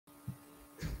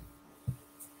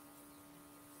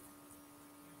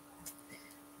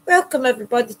Welcome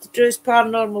everybody to Drew's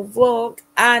Paranormal Vlog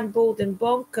and Bold and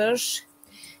Bonkers.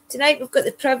 Tonight we've got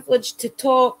the privilege to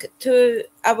talk to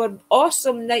our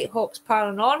awesome Nighthawks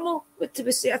Paranormal. What do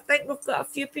we say? I think we've got a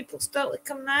few people still to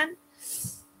come in.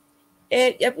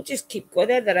 We'll just keep going.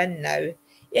 They're in now.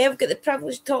 We've got the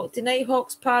privilege to talk to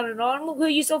Nighthawks Paranormal, who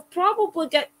you've probably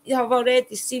have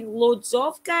already seen loads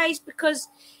of, guys, because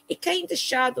he kind of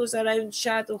shadows around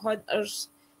Shadow Hunters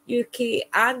UK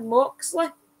and Moxley,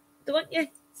 don't you?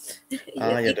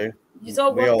 You do. You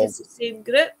all work as the same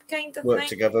group, kind of work thing.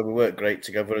 Together. We work great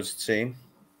together as a team.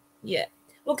 Yeah.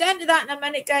 We'll get into that in a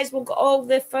minute, guys. We'll get all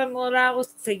the familiarities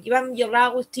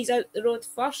out the road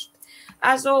first.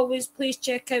 As always, please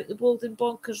check out the Bold and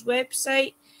Bonkers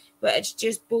website, but it's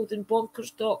just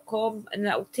boldandbonkers.com, and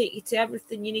that'll take you to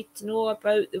everything you need to know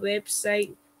about the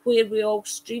website, where we all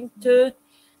stream to.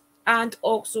 And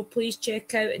also, please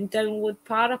check out and download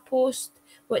Parapost,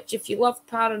 which if you love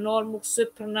paranormal,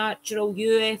 supernatural,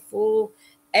 UFO,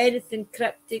 anything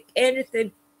cryptic,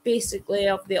 anything basically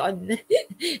of the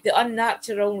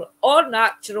unnatural or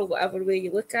natural, whatever way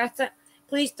you look at it,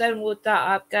 please download that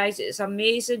app, guys. It's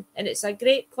amazing, and it's a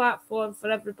great platform for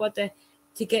everybody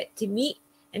to get to meet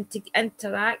and to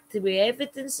interact with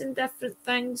evidence and different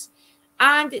things.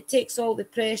 And it takes all the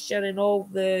pressure and all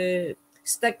the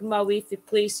stigma away from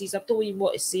places. I don't even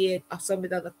want to say some of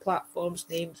the other platforms'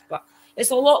 names, but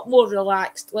it's a lot more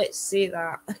relaxed, let's say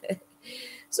that.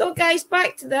 So, guys,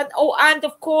 back to that. Oh, and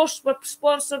of course, we're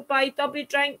sponsored by W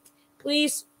Drink.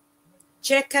 Please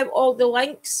check out all the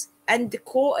links and the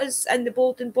quotas in the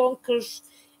Bold and Bonkers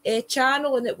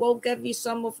channel, and it will give you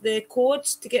some of the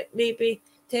codes to get maybe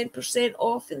 10%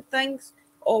 off and things.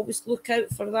 Always look out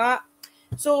for that.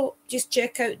 So, just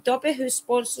check out W, who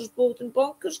sponsors Bold and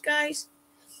Bonkers, guys.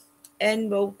 And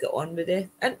we'll get on with the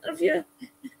interview.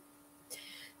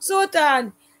 So,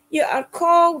 Dan, you are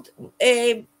called,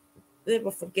 we're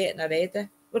forgetting already.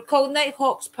 We're called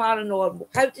Nighthawks Paranormal.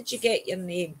 How did you get your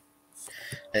name?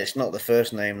 It's not the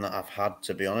first name that I've had,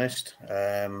 to be honest.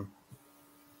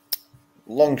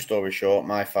 Long story short,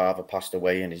 my father passed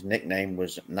away and his nickname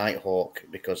was Nighthawk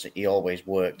because he always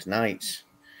worked nights.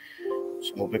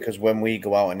 So because when we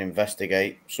go out and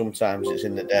investigate, sometimes it's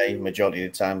in the day, majority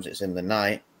of the times it's in the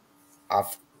night,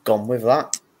 I've gone with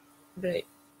that. Right.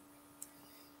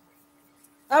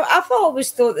 I've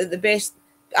always thought that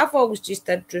I've always just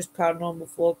did Drew's Paranormal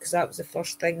Vlog because that was the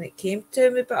first thing that came to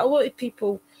me. But a lot of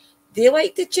people, they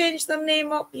like to change their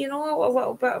name up, a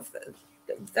little bit of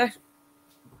that.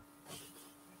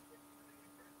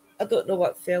 I don't know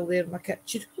what fell there in my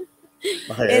kitchen.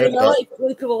 Anyway, a lot of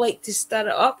people like to stir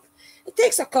it up. It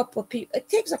takes a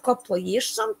couple of years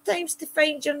sometimes to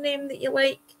find your name that you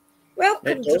like.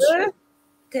 Welcome, Drew.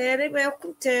 Terry,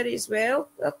 welcome Terry as well.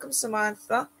 Welcome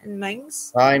Samantha and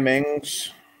Mings. Hi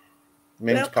Mings.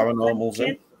 Mings Paranormal's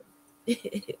in.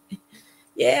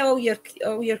 Yeah, all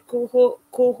your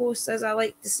co-hosts, as I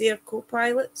like to say, are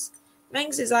co-pilots.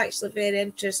 Mings is actually very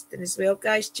interesting as well,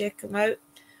 guys. Check him out.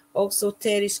 Also,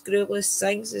 Terry Screwless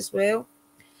sings as well.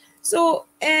 So,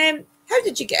 how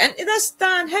did you get into this,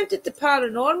 Dan? How did the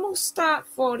paranormal start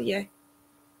for you?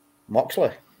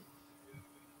 Moxley,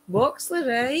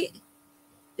 right?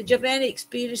 Did you have any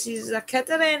experiences as a kid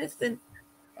or anything?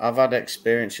 I've had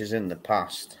experiences in the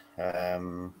past. But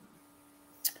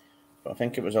I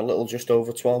think it was a little just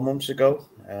over 12 months ago.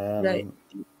 Right.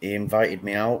 He invited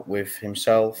me out with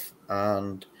himself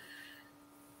and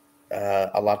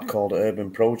a lad called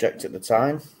Urban Project at the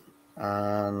time.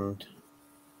 And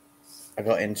I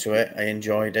got into it. I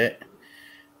enjoyed it.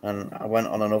 And I went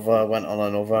on another,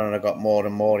 and I got more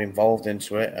and more involved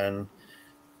into it. And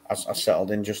I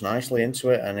settled in just nicely into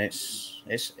it. And it's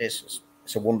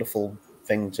a wonderful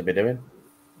thing to be doing.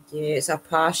 Yeah, it's a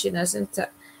passion, isn't it?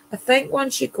 I think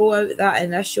once you go out that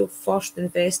initial first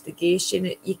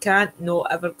investigation, you can't not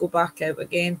ever go back out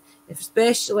again,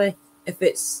 especially if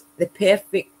it's the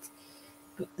perfect.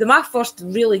 My first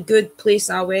really good place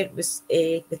I went was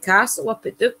the castle up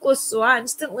at Douglas, so I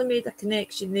instantly made a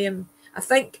connection there. And I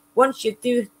think once you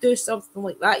do something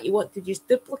like that, you want to just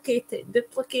duplicate it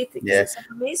because it's an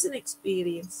amazing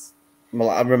experience. Well,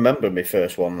 I remember my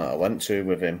first one that I went to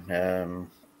with him.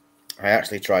 I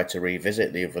actually tried to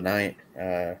revisit the other night,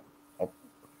 a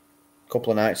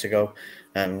couple of nights ago,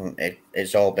 and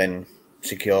it's all been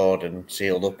secured and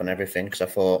sealed up and everything. Because I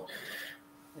thought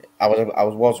I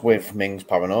was with Mings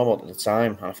Paranormal at the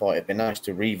time. I thought it'd be nice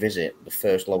to revisit the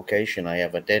first location I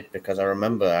ever did because I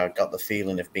remember I got the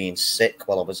feeling of being sick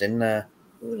while I was in there.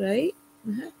 Right.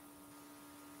 Mm-hmm.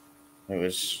 It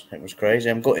was crazy.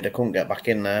 I'm gutted I couldn't get back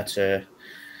in there to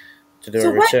do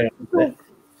a return.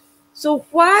 So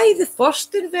why the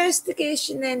first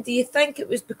investigation then? Do you think it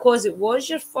was because it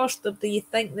was your first, or do you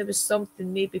think there was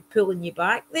something maybe pulling you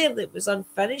back there that was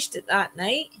unfinished at that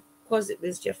night because it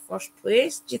was your first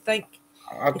place? Do you think?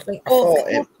 I, You think, I oh, I've thought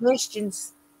got more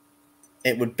questions.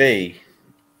 it would be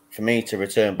for me to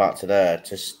return back to there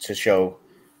to show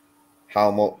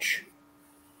how much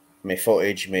my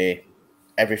footage, me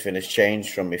everything has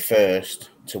changed from me first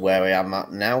to where I am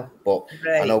at now. But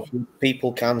I Right. know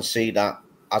people can see that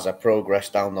as I progress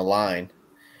down the line,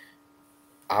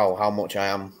 how much I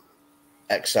am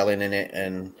excelling in it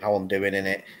and how I'm doing in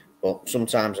it. But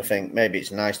sometimes I think maybe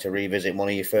it's nice to revisit one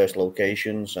of your first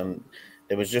locations. And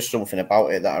there was just something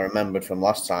about it that I remembered from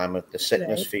last time of the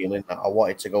sickness Right. feeling that I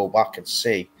wanted to go back and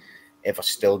see if I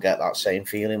still get that same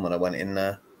feeling when I went in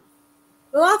there.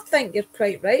 Well, I think you're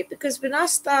quite right, because when I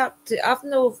started, I've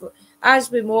known,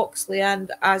 as with Moxley and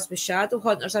as with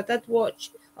Shadowhunters, I did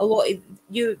watch a lot of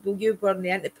you. Well, you weren't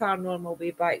into paranormal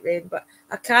way back then, but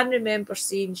I can remember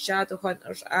seeing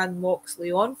Shadowhunters and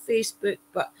Moxley on Facebook.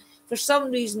 But for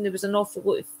some reason, there was an awful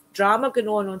lot of drama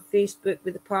going on Facebook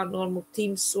with the paranormal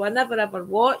teams, so I never ever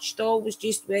watched. I always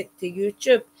just went to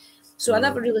YouTube, so I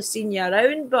never really seen you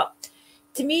around. But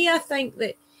to me, I think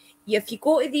that if you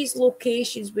go to these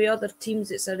locations with other teams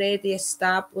that's already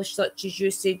established, such as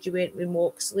you said you went with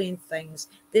Moxley and things,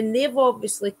 then they've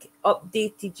obviously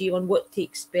updated you on what to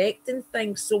expect and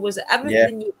things. So was it Yeah,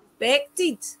 everything you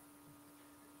expected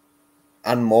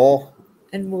and more.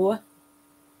 and more?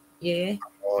 Yeah.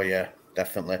 Oh yeah,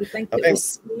 definitely. You think I it think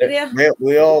was that scarier?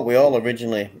 we all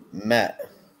originally met.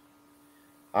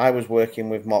 I was working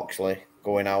with Moxley,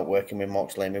 going out working with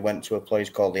Moxley, and we went to a place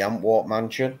called the Antwerp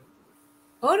Mansion,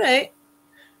 All right.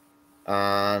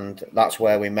 and that's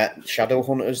where we met shadow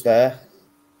hunters there.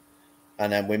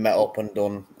 And then we met up and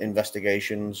done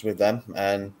investigations with them,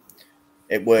 and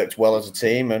it worked well as a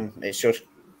team, and it's just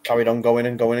carried on going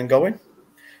and going and going,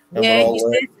 and we're Yeah, you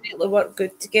all definitely work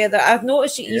good together. I've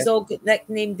noticed that yeah. you've all got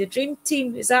nicknamed the Dream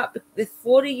Team. Is that the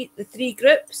four of you, the three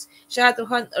groups?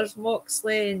 Shadowhunters,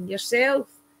 Moxley, and yourself?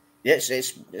 Yeah,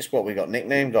 it's what we got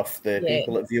nicknamed off the Yeah.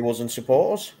 people that view us and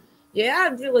support us. Yeah,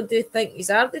 I really do think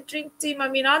you are the dream team. I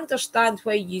mean, I understand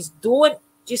why you don't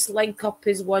just link up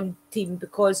as one team,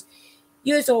 because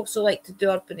you also like to do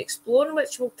urban exploring,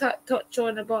 which we'll touch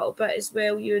on a little bit as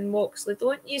well. You and Moxley,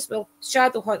 don't you? As well,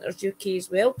 Shadowhunters UK as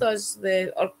well does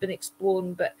the urban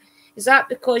exploring. But is that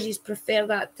because you prefer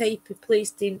that type of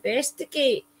place to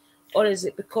investigate, or is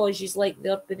it because you like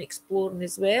the urban exploring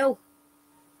as well?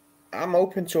 I'm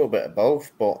open to a bit of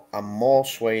both, but I'm more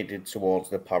swayed towards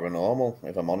the paranormal,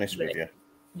 if I'm honest with Right. you.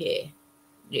 Yeah.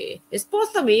 Yeah, it's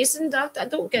both amazing. I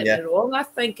don't get me Yeah, wrong. I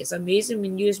think it's amazing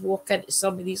when you walk into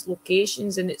some of these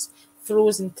locations and it's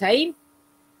frozen time,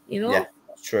 you yeah, know?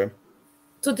 that's true.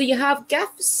 So, do you have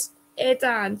gifts,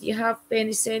 Dan? Do you have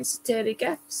any sensory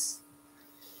gifts?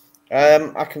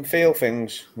 I can feel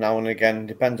things now and again,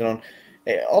 depending on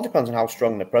it. All depends on how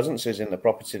strong the presence is in the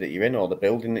property that you're in or the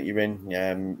building that you're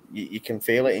in. You can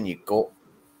feel it in your gut,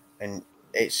 and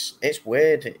it's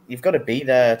weird. You've got to be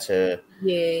there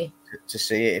Yeah. to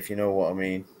see it, if you know what I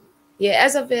mean. Yeah, it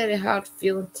is a very hard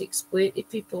feeling to explain to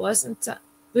people, isn't it?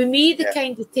 With me, they Yeah.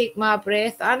 kind of take my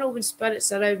breath. I know when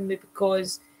spirits are around me,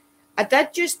 because I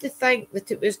did used to think that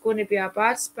it was going to be a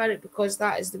bad spirit, because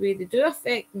that is the way they do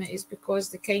affect me, is because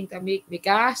they kind of make me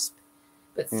gasp.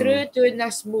 But Mm, through doing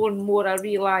this more and more, I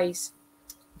realise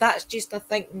that's just, I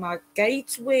think, my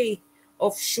guide's way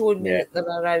of showing me yeah. that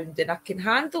they're around, and I can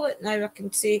handle it now. I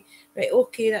can say, right,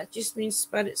 okay, that just means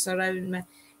spirits around me,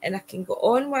 and I can go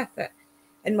on with it.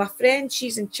 And my friend,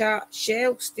 she's in chat,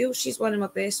 Shell, still, she's one of my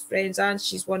best friends, and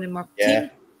she's one of my Yeah.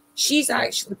 team. She's Yeah.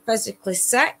 actually physically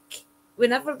sick.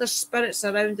 Whenever there's spirits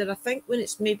around her, I think when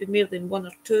it's maybe more than one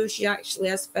or two, she actually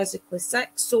is physically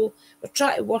sick. So we're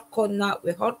trying to work on that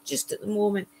with her just at the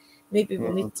moment. Maybe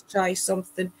we'll Mm. need to try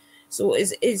something. So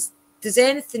does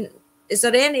anything, is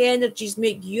there any energies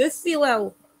make you feel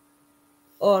ill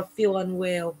or feel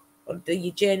unwell? Or do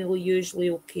you generally usually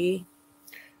okay?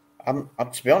 I'm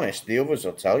to be honest, the others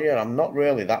will tell you I'm not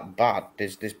really that bad.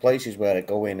 There's places where I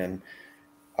go in and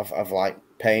I've like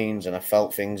pains and I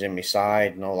felt things in my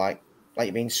side, like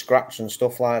being scratched and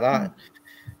stuff like that.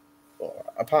 But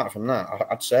apart from that,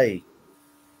 I'd say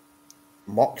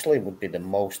Moxley would be the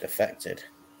most affected.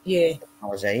 Yeah, I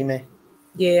was Amy.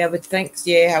 yeah, I would think,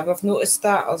 yeah, I've noticed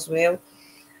that as well.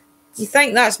 Do you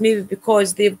think that's maybe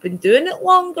because they've been doing it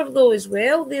longer though as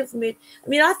well? They've made, I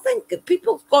mean, I think that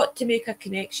people have got to make a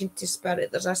connection to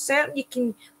spirit. There's a certain, you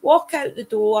can walk out the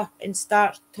door and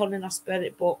start turning a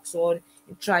spirit box on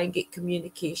and try and get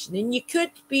communication. And you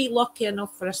could be lucky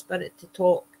enough for a spirit to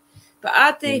talk. But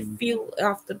I do feel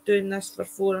after doing this for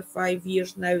 4 or 5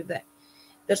 years now that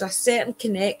there's a certain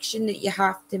connection that you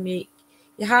have to make.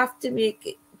 You have to make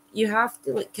it, you have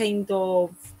to like kind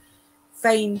of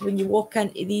find when you walk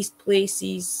into these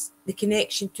places the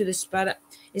connection to the spirit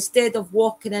instead of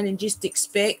walking in and just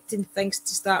expecting things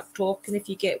to start talking, if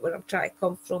you get where I'm trying to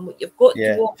come from. Like, you've got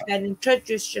to walk in,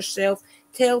 introduce yourself,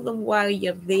 tell them why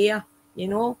you're there, you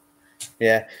know.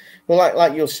 Yeah, well,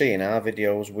 like you'll see in our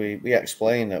videos, we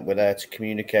explain that we're there to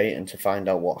communicate and to find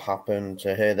out what happened,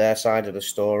 to hear their side of the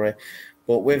story.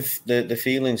 But with the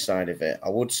feeling side of it, I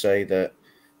would say that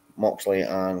Moxley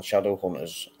and Shadow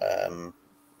Hunters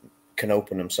can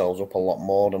open themselves up a lot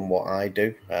more than what I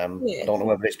do. I don't know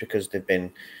whether it's because they've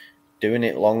been doing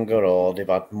it longer or they've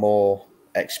had more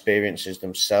experiences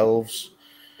themselves.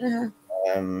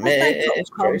 It's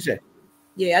crazy.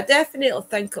 Yeah, I definitely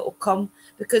think it'll come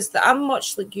because I'm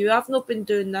much like you. I've not been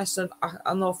doing this an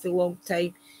awful long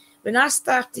time. When I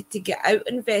started to get out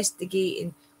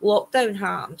investigating, lockdown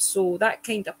happened, so that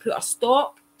kind of put a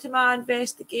stop to my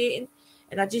investigating,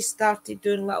 and I just started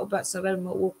doing little bits around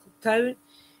my local town,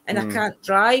 and I can't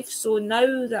drive. So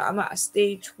now that I'm at a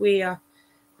stage where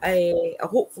I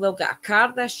hopefully I'll get a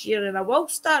car this year and I will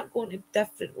start going to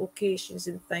different locations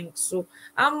and things. So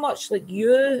I'm much like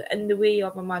you in the way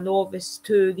of I'm a novice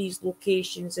to these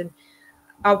locations, and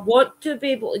I want to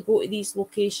be able to go to these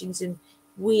locations and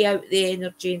weigh out the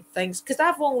energy and things, because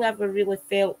I've only ever really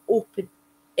felt open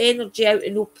energy out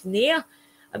in open air.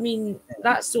 I mean,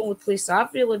 that's the only place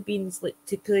I've really been, is like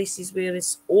to places where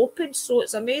it's open. So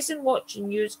it's amazing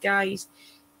watching you guys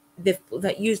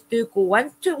that you do go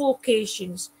into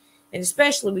locations, and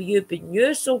especially with you being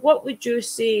new. So what would you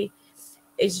say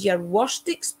is your worst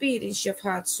experience you've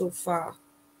had so far?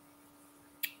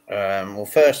 Well,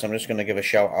 first, I'm just going to give a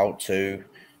shout out to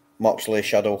Moxley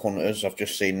Shadow Hunters. I've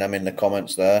just seen them in the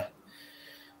comments there.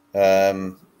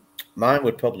 Mine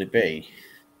would probably be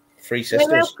Three Sisters.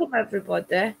 Well, welcome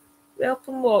everybody.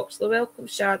 Welcome Moxley. Welcome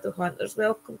Shadow Hunters.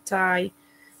 Welcome Ty.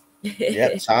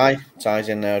 Yeah, Ty's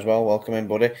in there as well. Welcome in,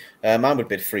 buddy. Mine would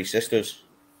be Three Sisters.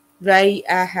 Right,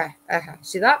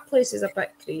 See, that place is a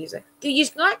bit crazy. Do you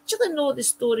actually know the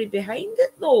story behind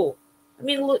it, though? I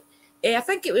mean, look, I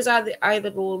think it was either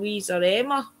Louise or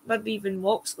Emma, maybe even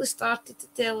Moxley started to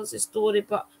tell us the story.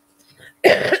 But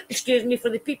excuse me, for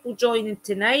the people joining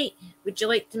tonight, would you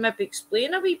like to maybe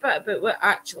explain a wee bit about what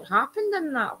actually happened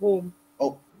in that home?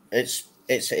 Oh, it's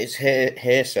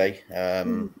hearsay.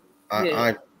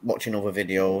 I watching other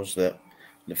videos that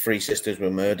the Three Sisters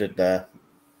were murdered there.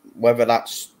 Whether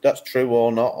that's true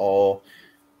or not, or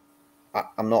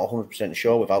I'm not 100%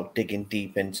 sure without digging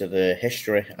deep into the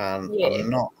history, and I'm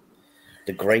not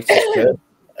the greatest person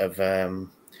of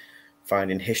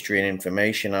finding history and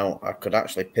information out. I could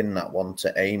actually pin that one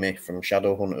to Amy from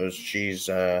Shadow Hunters. She's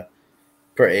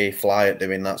pretty fly at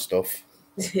doing that stuff.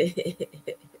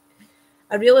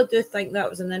 I really do think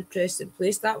that was an interesting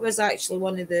place. That was actually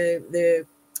one of the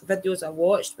videos I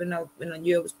watched when I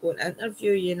knew I was going to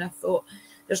interview you, and I thought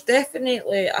there's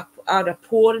definitely a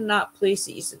rapport in that place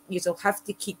that you'll have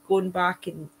to keep going back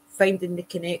and finding the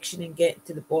connection and getting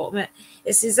to the bottom of it.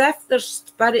 It's as if there's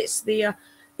spirits there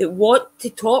that want to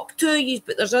talk to you,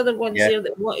 but there's other ones there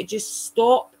that want to just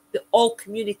stop all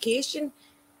communication,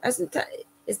 isn't it?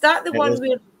 Is that the one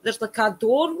where there's like a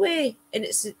doorway, and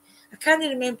I can't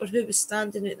remember who was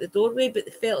standing at the doorway, but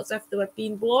they felt as if they were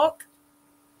being blocked.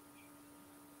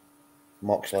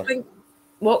 Moxley.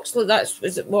 Moxley,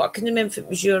 was it what? I can't remember if it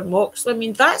was your Moxley. I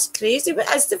mean, that's crazy.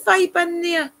 What is the vibe in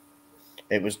there?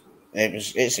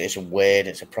 It's weird.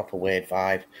 It's a proper weird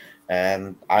vibe.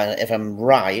 If I'm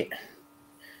right,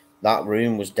 that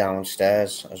room was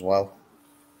downstairs as well.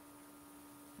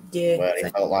 Yeah, where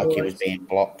it felt like it was being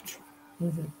blocked.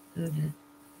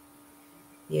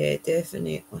 Yeah,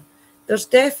 definitely. There's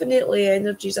definitely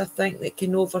energies, I think, that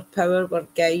can overpower our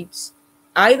guides.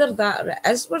 Either that or it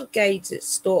is our guides that's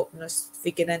stopping us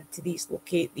figuring into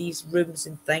these rooms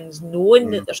and things, knowing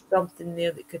that there's something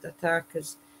there that could attack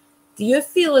us. Do you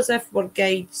feel as if our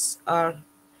guides are...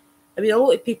 I mean, a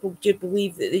lot of people do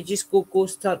believe that they just go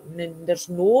ghost hunting and there's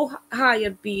no higher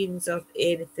beings or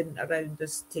anything around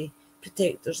us to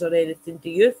protect us or anything. Do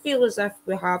you feel as if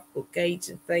we have got guides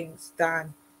and things,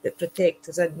 Dan, that protect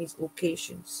us in these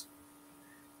locations?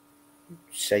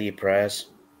 Say your prayers.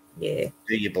 Yeah.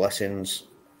 Do your blessings.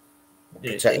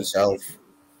 Protect yourself.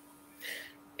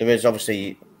 There is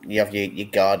obviously, you have your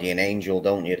guardian angel,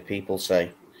 don't you? People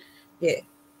say. Yeah.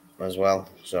 As well.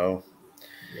 So,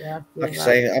 yeah, like I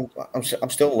say, I'm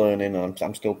still learning.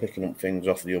 I'm still picking up things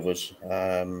off the others.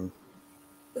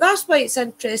 That's why it's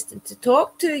interesting to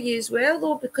talk to you as well,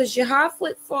 though, because you have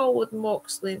followed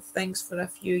Moxley and things for a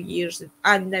few years,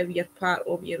 and now you're part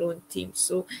of your own team.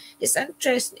 So it's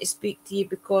interesting to speak to you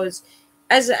because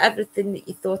is it everything that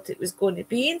you thought it was going to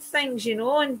be and things,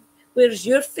 And where's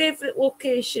your favourite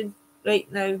location right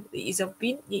now that you've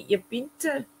been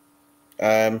to?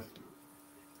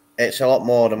 It's a lot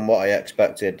more than what I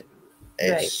expected.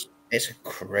 Right. It's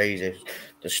crazy,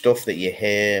 the stuff that you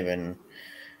hear, and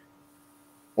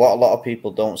what a lot of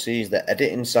people don't see is the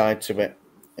editing side to it.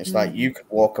 It's like you could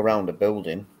walk around a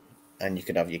building and you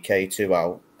could have your K2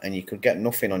 out and you could get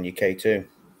nothing on your K2.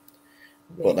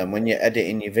 But then when you're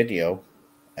editing your video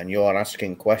and you're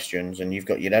asking questions and you've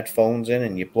got your headphones in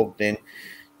and you're plugged in,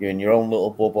 you're in your own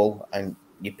little bubble and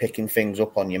you're picking things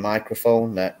up on your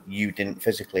microphone that you didn't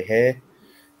physically hear.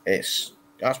 That's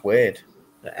weird.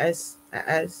 It is. It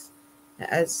is. It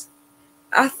is.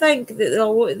 I think that a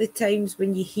lot of the times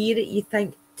when you hear it, you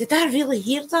think, did I really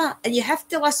hear that? And you have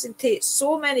to listen to it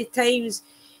so many times.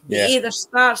 You either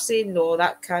start saying, no,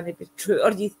 that can't be true,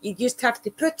 or you just have to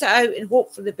put it out and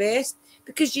hope for the best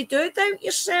because you do doubt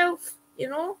yourself,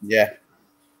 Yeah.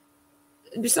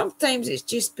 But sometimes it's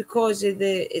just because of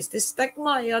it's the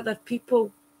stigma of other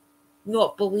people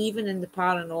not believing in the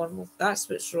paranormal. That's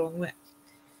what's wrong with it.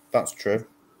 That's true.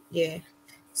 Yeah.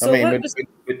 So I mean,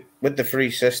 with the Three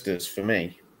Sisters, for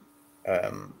me,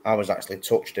 I was actually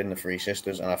touched in the Three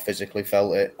Sisters and I physically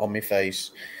felt it on my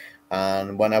face.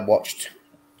 And when I watched,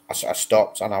 I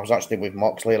stopped and I was actually with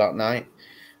Moxley that night.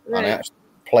 Right. And I actually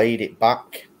played it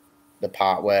back, the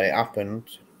part where it happened.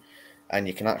 And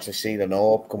you can actually see the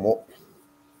orb come up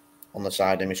on the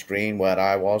side of my screen where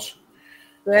I was.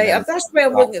 Right, that's why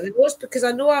I'm looking at the notes because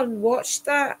I know I watched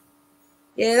that.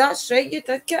 Yeah, that's right. You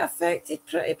did get affected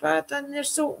pretty bad in there.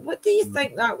 So, what do you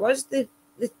think that was? The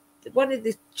one of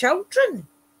the children?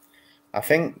 I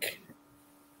think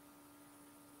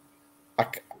I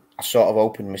sort of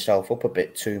opened myself up a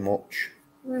bit too much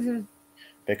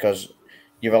because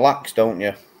you relax, don't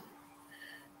you?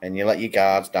 And you let your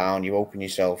guards down. You open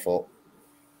yourself up,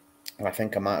 and I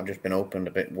think I might have just been opened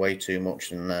a bit way too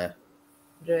much in there.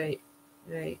 Right.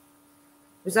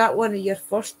 Was that one of your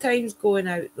first times going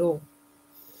out though?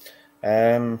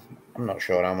 I'm not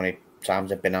sure how many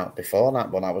times I've been out before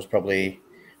that, but that was probably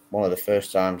one of the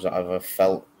first times that I've ever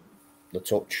felt the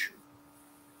touch.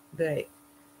 Right.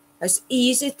 It's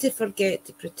easy to forget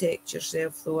to protect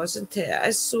yourself though, isn't it? It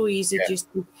is so easy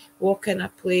just to walk in a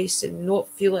place and not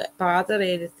feel it bad or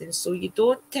anything. So you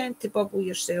don't tend to bubble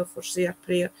yourself or say a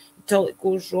prayer until it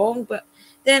goes wrong. But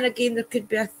then again, there could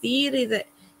be a theory that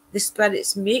the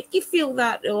spirits make you feel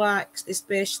that relaxed,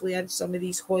 especially in some of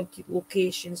these haunted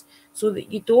locations, so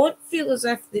that you don't feel as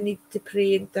if they need to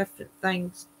pray in different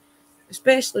things,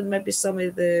 especially maybe some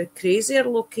of the crazier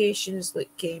locations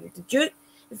like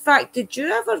did you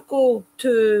ever go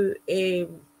to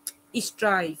East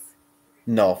Drive?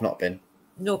 No, I've not been.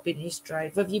 Not been East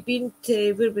Drive. Have you been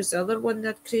to, where was the other one,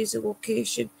 that crazy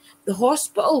location? The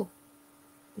hospital.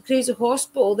 The crazy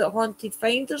hospital that haunted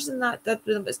finders and that did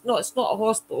with them. It's not a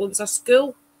hospital, it's a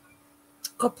school.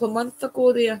 A couple of months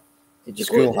ago there. Did you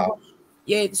go to the schoolhouse?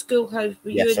 Yeah, the schoolhouse.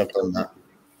 Yes, I've done that.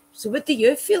 So what do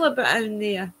you feel about down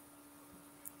there?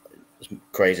 It's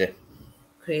crazy.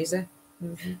 Crazy.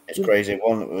 It's crazy.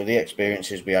 One of the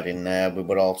experiences we had in there, we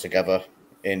were all together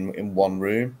in one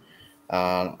room,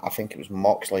 and I think it was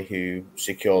Moxley who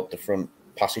secured the front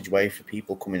passageway for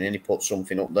people coming in. He put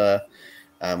something up there,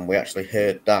 and we actually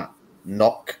heard that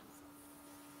knock.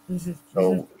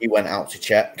 So he went out to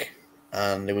check,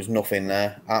 and there was nothing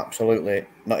there. Absolutely,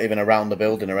 not even around the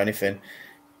building or anything.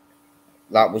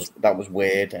 That was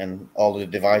weird, and all the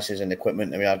devices and equipment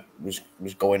that we had was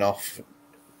going off.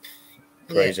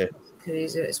 Crazy. Yeah,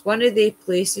 crazy. It's one of the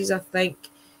places I think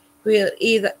where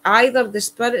either the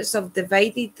spirits have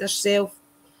divided themselves,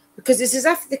 because it's as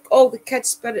if all the kids'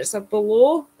 spirits are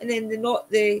below, and then the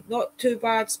not too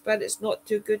bad spirits, not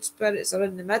too good spirits are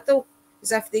in the middle,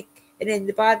 and then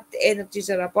the bad energies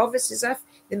are above. It's as if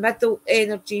the middle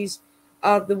energies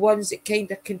are the ones that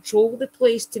kind of control the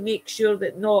place to make sure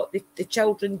that the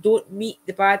children don't meet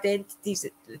the bad entities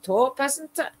at the top,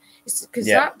 isn't it? It's because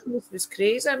that place was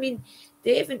crazy. I mean,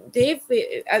 Dave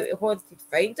out of Haunted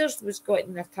Finders was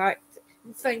getting attacked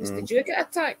and things. Did you get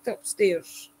attacked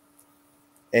upstairs?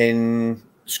 In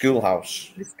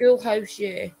schoolhouse? The schoolhouse,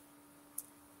 yeah.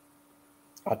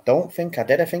 I don't think I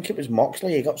did. I think it was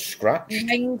Moxley. He got scratched.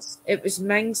 It was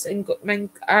Mings and got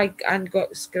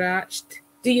scratched.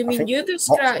 Do you mean you got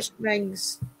scratched,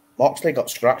 Mings? Moxley got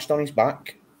scratched on his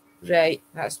back. Right,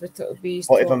 that's what it'll be.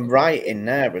 But if I'm right in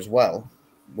there as well,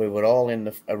 we were all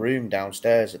in a room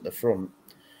downstairs at the front,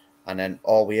 and then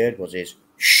all we heard was his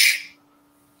shh,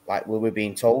 like we were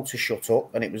being told to shut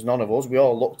up, and it was none of us. We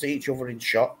all looked at each other in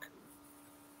shock.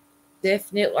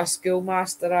 Definitely a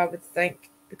schoolmaster, I would think,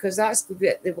 because that's the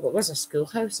bit. Well, it was a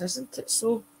schoolhouse, isn't it?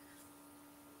 So,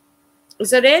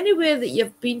 is there anywhere that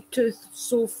you've been to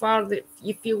so far that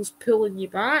you feel's pulling you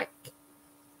back?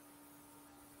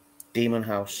 Demon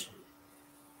House.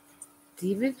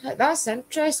 That's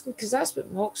interesting because that's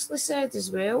what Moxley said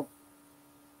as well.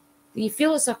 Do you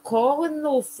feel it's a calling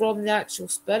though from the actual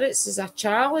spirits as a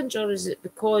challenge, or is it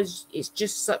because it's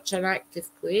just such an active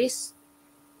place?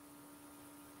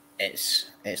 It's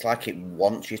like it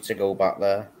wants you to go back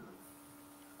there.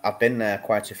 I've been there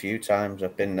quite a few times.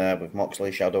 I've been there with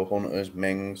Moxley, Shadow Hunters,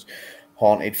 Mings,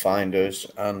 Haunted Finders,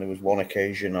 and there was one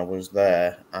occasion I was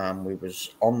there and we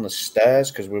was on the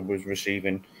stairs because we was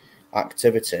receiving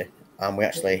activity, and we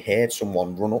actually heard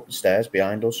someone run up the stairs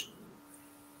behind us.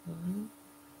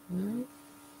 Mm-hmm.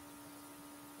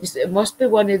 It must be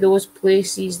one of those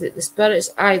places that the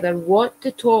spirits either want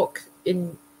to talk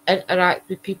and interact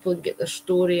with people and get their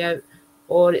story out,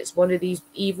 or it's one of these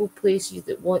evil places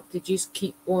that want to just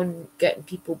keep on getting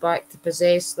people back to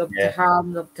possess them, to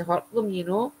harm them, to hurt them, you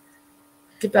know?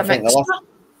 Could be I think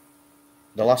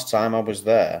the last time I was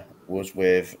there was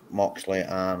with Moxley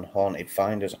and Haunted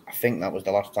Finders. I think that was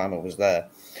the last time I was there.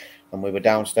 And we were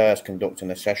downstairs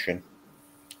conducting a session.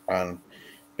 And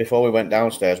before we went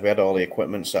downstairs, we had all the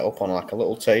equipment set up on like a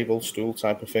little table, stool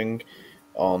type of thing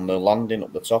on the landing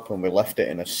up the top, and we left it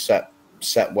in a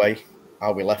set way,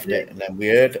 how we left it. And then we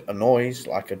heard a noise,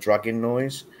 like a dragging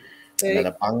noise, and then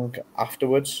a bang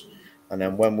afterwards. And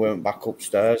then when we went back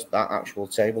upstairs, that actual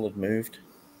table had moved.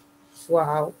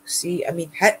 Wow. See, I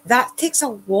mean, that takes a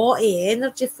lot of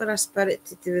energy for a spirit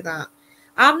to do that.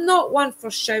 I'm not one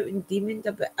for shouting demons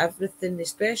about everything,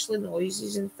 especially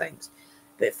noises and things.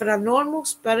 But for a normal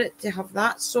spirit to have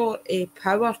that sort of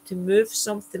power to move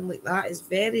something like that is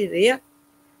very rare.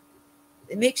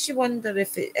 It makes you wonder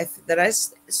if there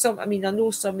is some. I mean, I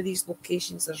know some of these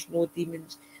locations there's no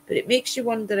demons, but it makes you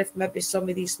wonder if maybe some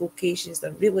of these locations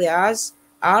there really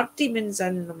are demons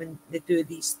in them and they do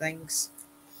these things.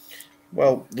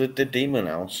 Well, the Demon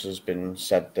House has been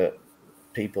said that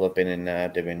people have been in there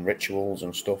doing rituals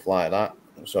and stuff like that.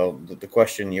 So the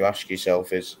question you ask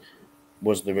yourself is,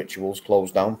 was the rituals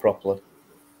closed down properly?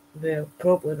 Well,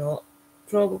 probably not.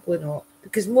 Probably not.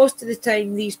 Because most of the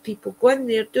time these people go in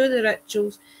there, do the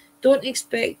rituals, don't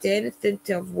expect anything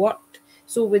to have worked.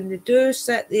 So when they do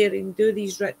sit there and do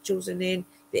these rituals and then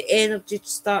the energy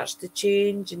starts to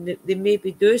change and they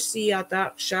maybe do see a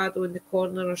dark shadow in the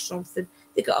corner or something,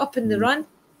 they get up and they run.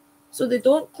 So they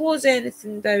don't close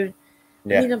anything down.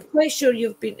 Yeah. I mean, I'm quite sure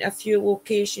you've been to a few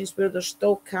locations where there's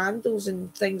still candles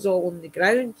and things all on the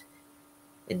ground.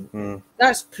 And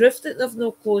that's proof that they've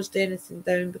not closed anything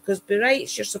down, because by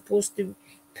rights you're supposed to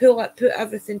put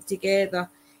everything together,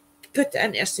 put it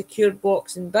into a secure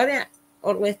box and bury it,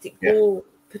 or let it go,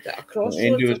 put it across.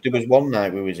 There was one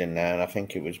night we was in there, and I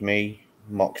think it was me,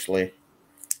 Moxley,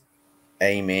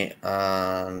 Amy,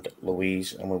 and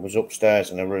Louise, and we was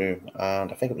upstairs in a room,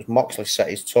 and I think it was Moxley set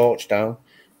his torch down,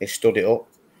 he stood it up,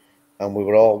 and we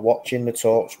were all watching the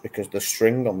torch because the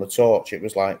string on the torch, it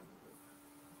was like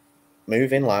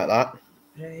moving like that.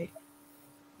 Right.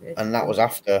 And that was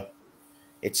after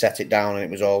he'd set it down and it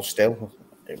was all still.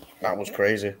 That was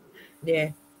crazy.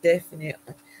 Yeah, definitely.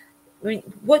 I mean,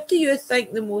 what do you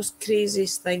think the most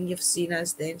craziest thing you've seen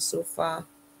is then so far?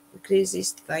 The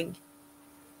craziest thing?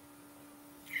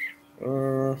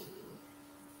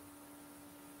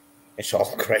 It's all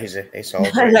crazy. It's all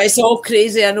crazy. It's all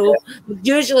crazy, I know.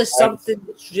 Usually something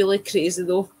that's really crazy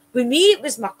though. With me, it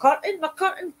was my curtain. My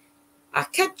curtain, I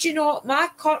kid you not, my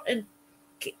curtain,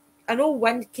 I know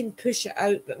wind can push it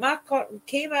out, but my curtain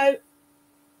came out,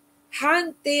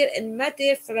 hung there in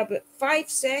mid-air for about 5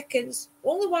 seconds,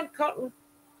 only one curtain,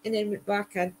 and then went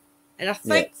back in. And I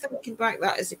think, thinking back,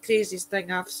 that is the craziest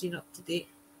thing I've seen up to date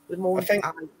with my own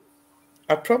eye.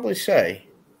 I'd probably say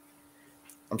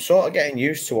I'm sort of getting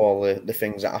used to all the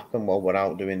things that happen while we're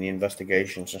out doing the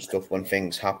investigations and stuff when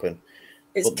things happen.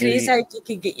 It's crazy how you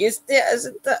can get used to it,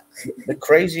 isn't it? The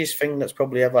craziest thing that's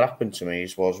probably ever happened to me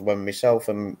was when myself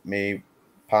and my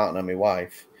partner, my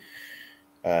wife,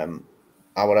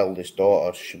 our eldest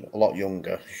daughter, she's a lot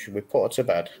younger, we put her to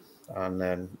bed, and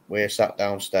then we sat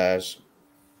downstairs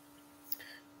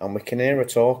and we can hear her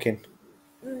talking.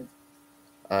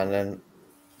 And then,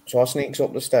 so I sneaks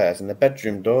up the stairs and the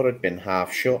bedroom door had been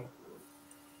half shut.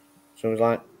 So I was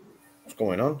like, what's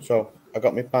going on? So I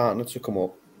got my partner to come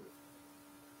up.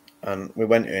 And we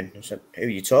went in and said, who are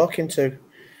you talking to?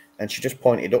 And she just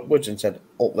pointed upwards and said,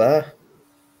 up there.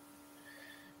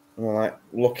 I And we're like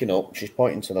looking up. She's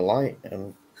pointing to the light, and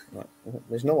I'm like,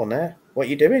 there's no one there. What are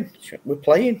you doing? We're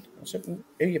playing. I said, who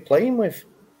are you playing with?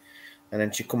 And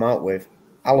then she come out with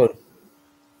Alan.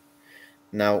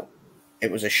 Now, it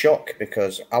was a shock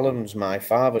because Alan's my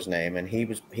father's name, and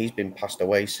he's been passed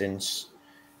away since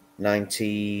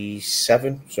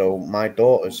 97. So my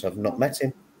daughters have not met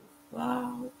him.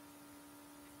 Wow.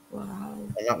 Wow.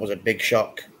 And that was a big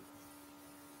shock.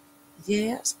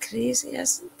 Yeah, it's crazy,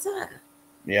 isn't it?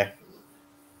 Yeah.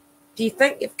 Do you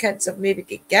think your kids have maybe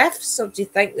got gifts, or do you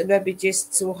think that maybe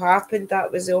just so happened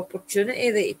that was the opportunity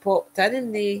that he popped in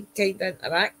and they kind of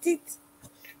interacted?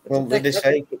 Well, they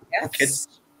say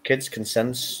kids can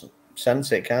sense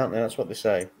it, can't they? That's what they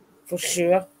say. For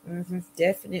sure.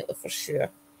 Definitely, for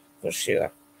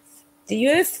sure. Do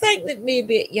you think that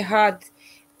maybe you had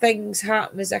things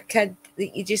happen as a kid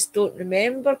that you just don't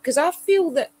remember? Because I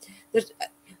feel that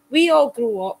we all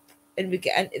grow up and we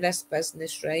get into this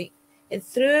business, right? And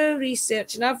through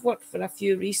research, and I've worked for a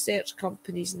few research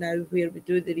companies now where we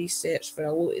do the research for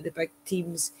a lot of the big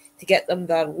teams to get them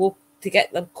to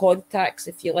get them contacts,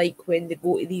 if you like, when they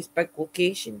go to these big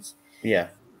locations. Yeah.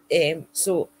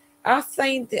 So I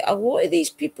find that a lot of these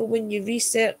people, when you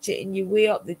research it and you weigh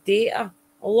up the data,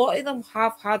 a lot of them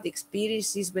have had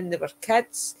experiences when they were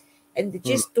kids and they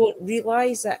just don't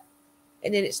realise it.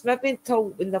 And then it's maybe until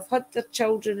when they've had their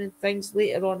children and things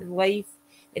later on in life,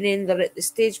 and then they're at the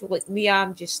stage where, like me,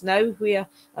 I'm just now, where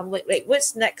I'm like, right,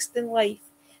 what's next in life?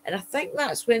 And I think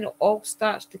that's when it all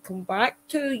starts to come back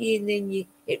to you, and then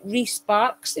it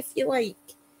re-sparks, if you like.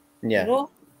 Yeah. You know?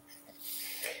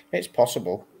 It's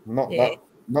possible. Not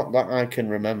that I can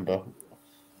remember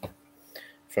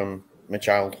from my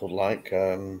childhood, like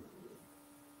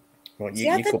See,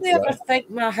 I didn't ever think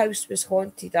my house was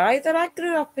haunted either. I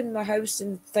grew up in my house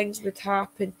and things would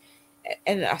happen.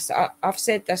 And I've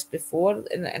said this before,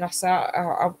 and I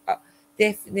saw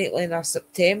definitely in a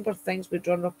September things would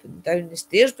run up and down the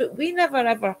stairs, but we never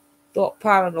ever thought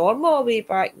paranormal way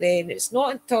back then. It's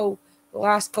not until the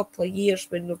last couple of years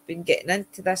when we've been getting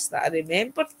into this that I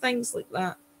remember things like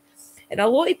that. And a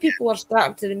lot of people are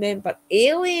starting to remember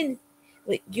alien,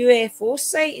 like UFO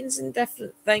sightings and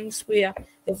different things where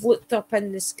they've looked up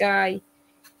in the sky.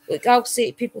 Like I'll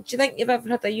say to people, do you think you've ever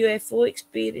had a UFO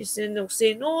experience? And they'll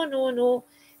say, no.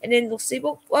 And then they'll say,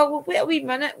 well, wait a wee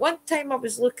minute. One time I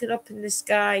was looking up in the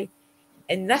sky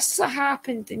and this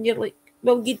happened. And you're like,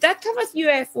 well, you did have a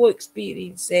UFO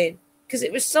experience then because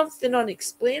it was something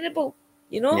unexplainable,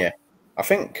 you know? Yeah. I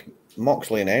think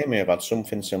Moxley and Amy have had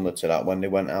something similar to that when they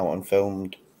went out and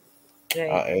filmed at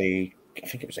I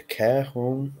think it was a care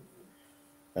home.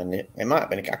 And it might have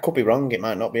been, I could be wrong, it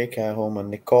might not be a care home,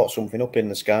 and they caught something up in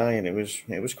the sky, and it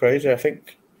was crazy. I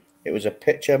think it was a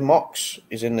picture. Mox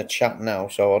is in the chat now,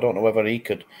 so I don't know whether he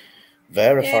could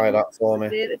verify that for me.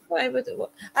 Verify what it was.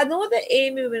 I know that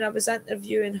Amy, when I was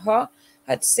interviewing her,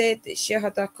 had said that she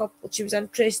had she was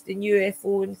interested in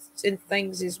UFO and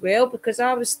things as well, because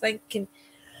I was thinking,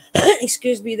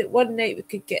 excuse me, that one night we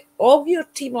could get all your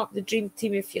team up, the dream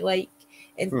team, if you like,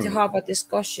 and to have a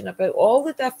discussion about all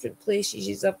the different places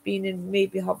you have been and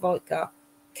maybe have like a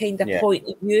kind of point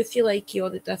of view, if you like, all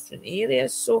the different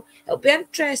areas. So it'll be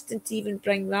interesting to even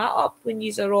bring that up when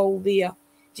you are all there,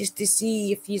 just to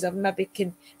see if you maybe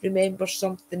can remember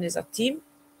something as a team.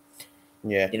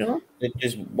 Yeah. You know?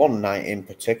 There's one night in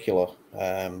particular.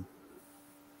 I'm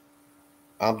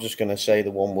just going to say the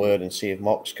one word and see if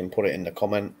Mox can put it in the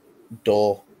comment.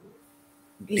 Door.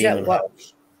 He's at work.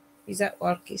 He's at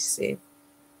work, he's saying.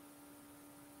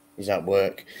 He's at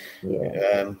work.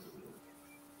 Yeah.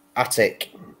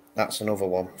 Attic. That's another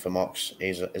one for Mox.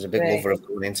 He's a big lover of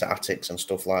going into attics and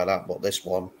stuff like that. But this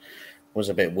one was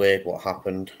a bit weird. What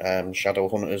happened? Shadow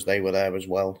Hunters, they were there as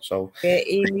well. So yeah,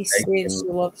 Amy says she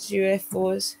loves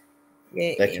UFOs.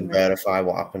 Yeah, they can verify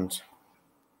what happened.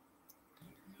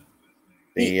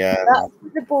 That's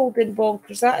the Bold and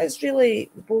Bonkers. That is really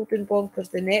the Bold and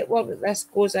Bonkers, the network that this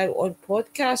goes out on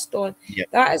podcast on.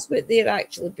 Yep. That is what they're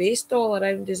actually based all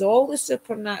around, is all the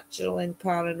supernatural and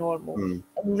paranormal. And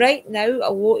right now, a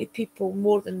lot of people,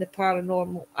 more than the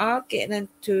paranormal, are getting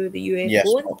into the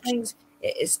UFO and things.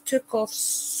 It has took off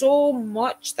so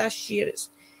much this year. It's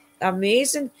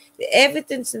amazing. The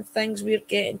evidence and things we're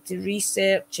getting to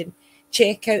research and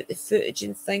check out the footage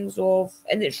and things of,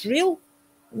 and it's real.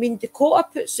 I mean, Dakota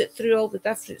puts it through all the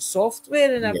different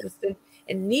software and everything,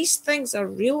 and these things are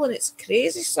real, and it's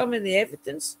crazy, some of the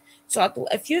evidence. So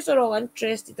if you are all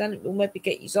interested in it, we'll maybe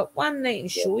get you up one night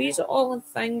and show you it all and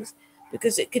things,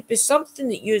 because it could be something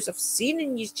that you have seen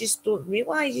and you just don't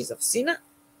realise you have seen it.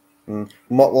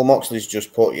 Well, Moxley's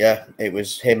just put, it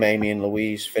was him, Amy and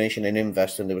Louise finishing an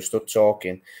invest, and they were stood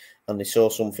talking, and they saw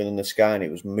something in the sky, and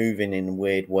it was moving in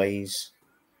weird ways.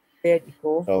 There you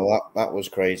go. So that was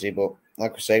crazy. But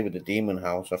like I say, with the demon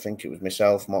house, I think it was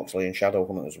myself, Moxley, and Shadow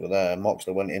Hunters were there.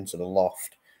 Moxley went into the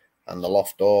loft, and the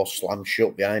loft door slammed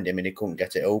shut behind him, and he couldn't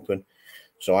get it open.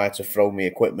 So I had to throw my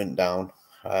equipment down,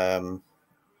 and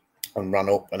ran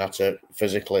up, and had to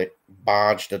physically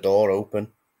barge the door open.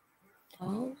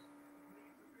 Oh,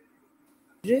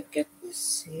 for goodness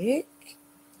sake!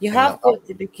 You have got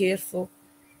to be careful.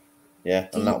 Yeah,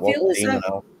 and that was the demon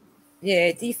house.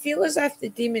 Yeah, do you feel as if the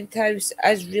demon house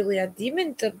is really a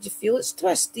demon, or do you feel it's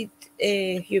twisted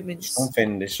humans?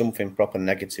 There's something proper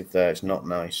negative there. It's not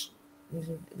nice.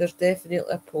 There's definitely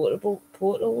a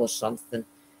portal or something.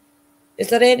 Is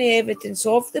there any evidence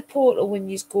of the portal when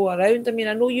you go around? I mean,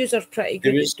 I know you are pretty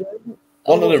good at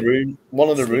doing one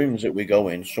of the rooms that we go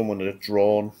in, someone had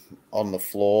drawn on the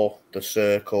floor the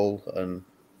circle and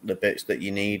the bits that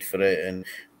you need for it, and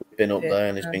we've been up there,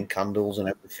 and there's been candles and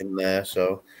everything there.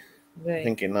 So I'm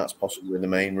thinking that's possibly the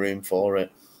main room for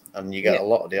it. And you get a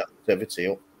lot of the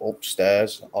activity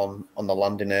upstairs on the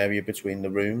landing area between the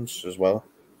rooms as well.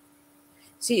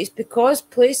 See, it's because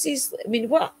places. I mean,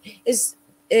 what is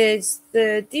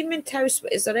the demon house?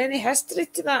 Is there any history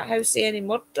to that house? Any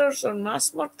murders or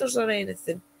mass murders or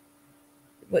anything?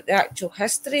 What the actual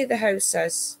history of the house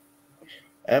is?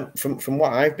 From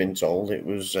what I've been told, it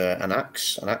was an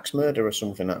axe murder or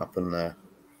something that happened there.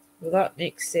 Well, that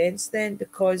makes sense then,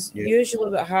 because usually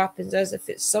what happens is if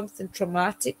it's something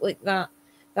traumatic like that,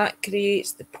 that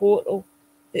creates the portal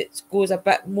that goes a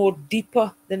bit more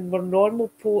deeper than more normal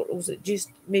portals that just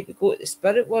maybe go to the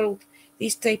spirit world.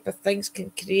 These type of things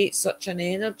can create such an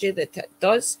energy that it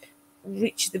does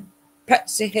reach the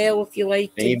pits of hell, if you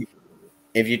like.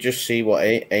 If you just see what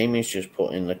Amy's just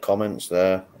put in the comments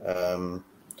there,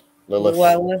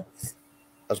 Lilith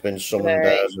has been summoned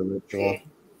as a ritual. Okay.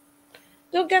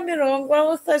 Don't get me wrong,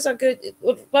 Lilith is good.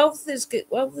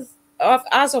 Lilith,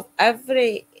 as of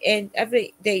every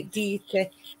deity,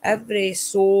 every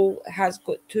soul has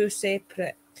got two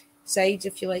separate sides,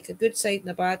 if you like, a good side and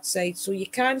a bad side. So you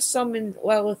can summon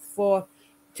Lilith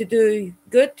to do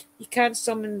good. You can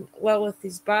summon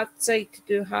Lilith's bad side to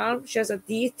do harm. She has a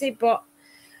deity, but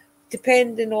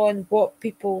depending on what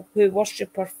people who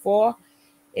worship her for,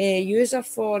 use her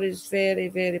for is very,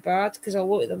 very bad, because a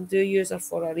lot of them do use her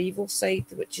for her evil side,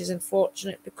 which is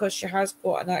unfortunate because she has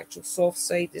got an actual soft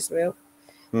side as well.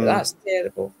 But that's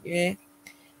terrible, yeah.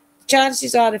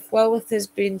 Chances are if Lilith has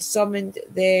been summoned,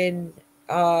 then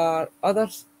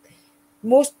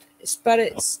most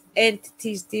spirits,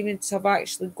 entities, demons have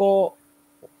actually got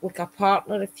like a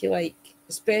partner, if you like,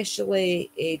 especially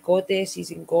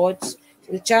goddesses and gods.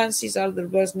 The chances are there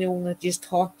wasn't only just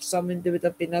her summoned, there would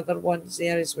have been other ones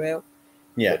there as well.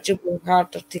 Yeah. Which will be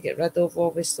harder to get rid of,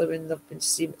 obviously, when they've been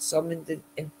summoned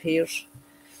in pairs.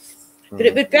 But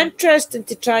it would be interesting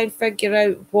to try and figure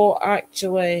out what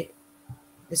actually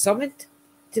they summoned,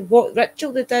 to what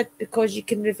ritual they did, because you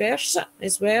can reverse it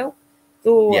as well,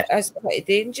 though it's pretty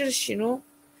dangerous, you know.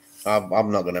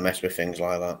 I'm not going to mess with things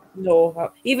like that.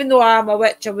 No, even though I'm a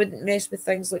witch, I wouldn't mess with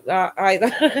things like that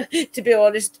either. To be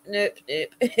honest, nope.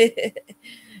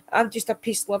 I'm just a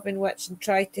peace-loving witch and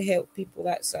try to help people.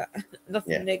 That's it.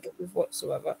 Nothing negative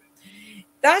whatsoever.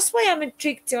 That's why I'm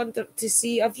intrigued to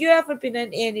see. Have you ever been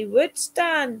in any woods,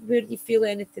 Dan, where you feel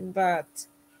anything bad?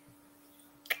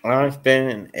 I've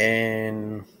been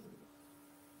in.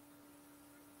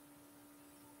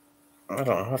 I don't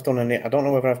know. I've done any. I don't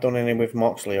know whether I've done any with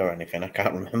Moxley or anything. I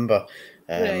can't remember.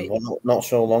 Well, not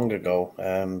so long ago,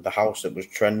 the house that was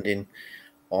trending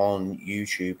on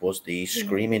YouTube was the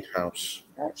Screaming House.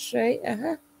 That's right.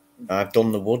 I've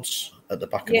done the woods at the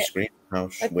back of the Screaming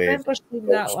House. I remember seeing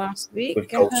that last week. With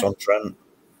Ghosts on Trent.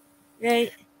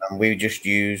 Right. And we just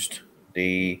used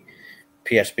the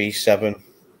PSP 7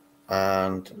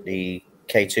 and the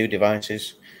K2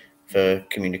 devices for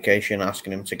communication,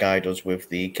 asking him to guide us with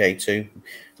the K2.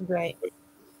 Right.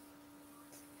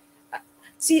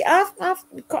 See, I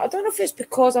don't know if it's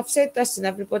because I've said this in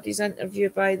everybody's interview,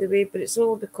 by the way, but it's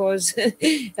all because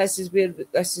this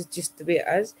is just the way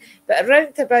it is. But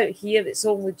around about here, it's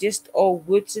only just all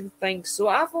woods and things. So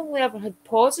I've only ever had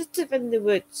positive in the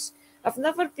woods. I've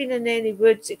never been in any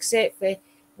woods except for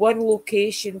one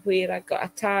location where I got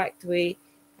attacked with.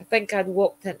 I think I'd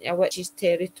walked into a witch's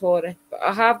territory, but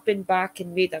I have been back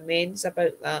and made amends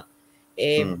about that.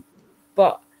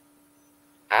 But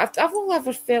I've only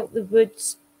ever felt the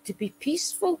woods to be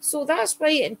peaceful, so that's why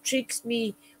it intrigues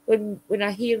me when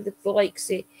I hear the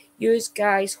likes of use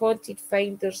guys, haunted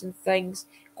finders and things,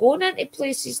 going into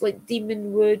places like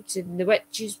Demon Woods and the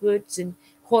Witches Woods and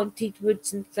Haunted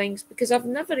Woods and things, because I've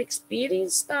never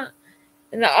experienced that.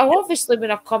 And obviously,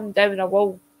 when I come down, I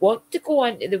will want to go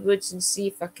into the woods and see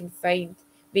if I can find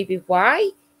maybe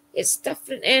why it's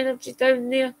different energy down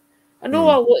there. I know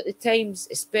a lot of the times,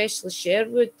 especially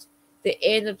Sherwood, the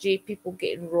energy, people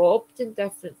getting robbed and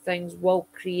different things will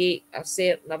create a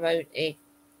certain amount of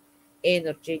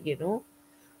energy, you know.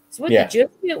 So what Yeah. did you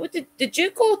feel? Did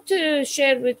you go to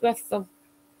Sherwood with them?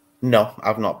 No,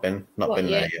 I've not been Not there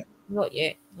yet. yet. Not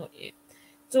yet. Not yet.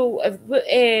 So,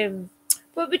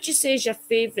 what would you say is your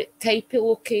favourite type of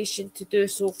location to do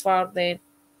so far then?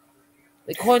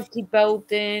 Like haunted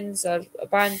buildings or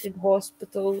abandoned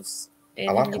hospitals?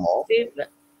 I like Any them all. favourite?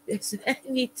 Yes,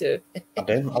 me too. I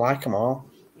do. I like them all.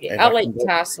 Yeah, If I I can like go,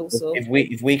 castles, so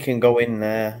if we can go in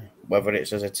there, whether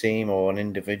it's as a team or an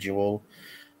individual,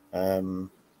 and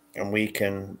we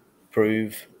can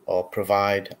prove or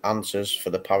provide answers for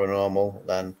the paranormal,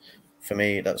 then for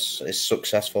me it's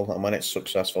successful. And when it's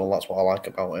successful, that's what I like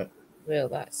about it. well,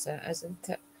 that's it, isn't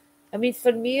it? I mean,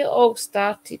 for me, it all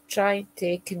started trying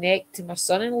to connect to my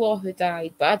son-in-law who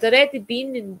died, but I'd already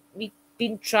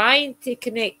been trying to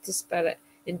connect to spirit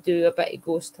and do a bit of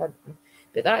ghost hunting.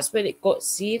 But that's when it got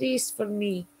serious for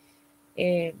me.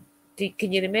 Can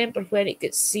you remember when it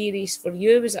got serious for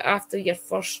you? Was it after your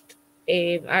first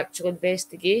actual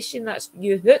investigation? That's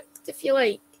you hooked, if you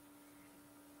like.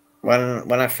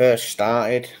 When I first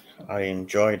started, I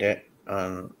enjoyed it,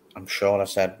 and I'm sure I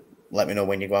said, "Let me know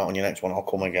when you go out on your next one. I'll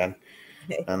come again."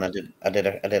 And I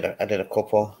did a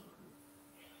couple,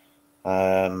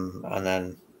 and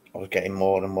then I was getting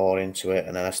more and more into it,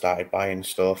 and then I started buying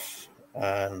stuff,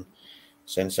 and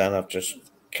since then I've just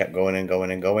kept going and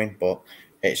going and going. But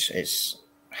it's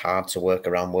hard to work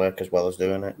around work as well as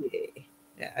doing it.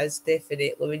 Yeah, it is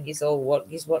definitely when you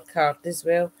work hard as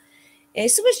well.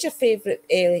 So, what's your favourite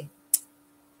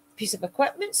piece of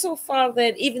equipment so far?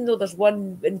 Then, even though there's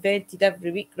one invented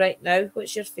every week right now,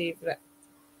 what's your favourite?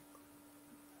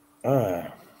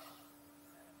 Ah,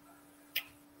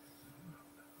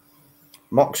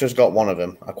 Mox has got one of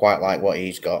them. I quite like what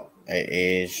he's got. It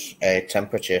is a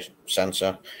temperature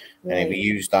sensor, and we Right,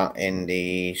 used that in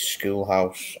the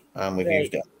schoolhouse, and we've right,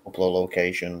 used it at a couple of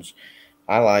locations.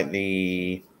 I like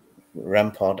the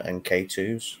REM-Pod and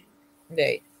K2s.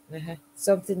 right.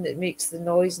 Something that makes the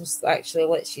noise and actually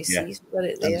lets you Yeah, see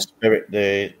spirit and there.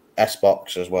 the S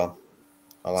box as well.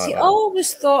 I like See, I that one.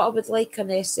 always thought I would like an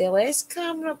SLS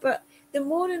camera, but the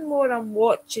more and more I'm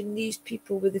watching these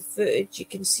people with the footage, you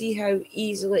can see how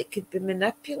easily it could be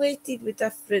manipulated with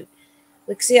different.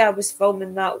 Like, say, I was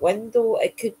filming that window,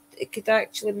 it could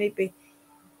actually maybe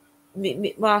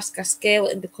mask a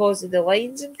skeleton because of the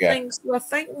lines and Yeah, things. So I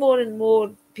think more and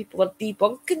more people are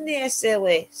debunking the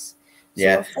SLS.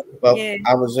 So I yeah. think, Well, yeah,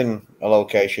 I was in a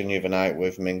location the other night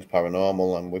with Ming's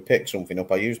Paranormal, and we picked something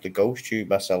up. I used the Ghost Tube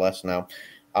SLS. Now,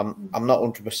 I'm not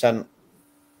 100%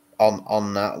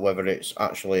 on that whether it's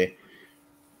actually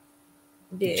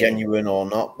yeah, genuine or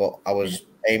not, but I was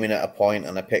aiming at a point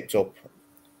and I picked up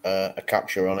a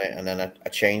capture on it, and then I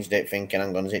changed it, thinking,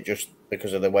 "Hang on, is it just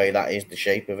because of the way that is the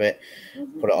shape of it?"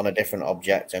 mhm, Put it on a different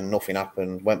object, and nothing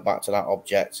happened. Went back to that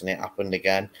object, and it happened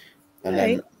again. And then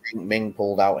right. Ming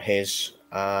pulled out his,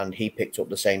 and he picked up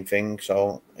the same thing.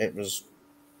 So it's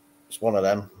one of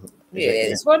them. Yeah,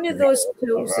 Is it's one of it those all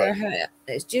tools right? that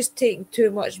it's just taking too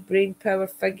much brain power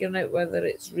figuring out whether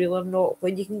it's real or not.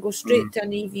 When you can go straight to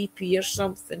an EVP or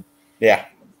something. Yeah.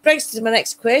 Brings to my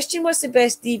next question. What's the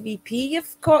best EVP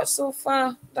you've caught so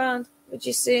far, Dan? Would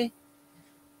you say?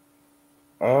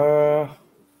 Uh,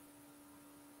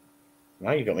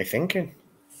 Now you got me thinking.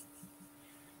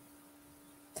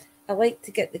 I like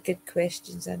to get the good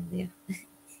questions in there.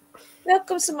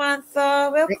 Welcome, Samantha.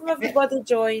 Welcome, everybody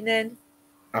joining.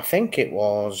 I think it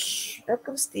was.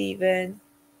 Welcome, Stephen.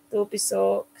 Dobie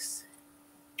Socks.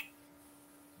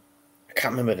 I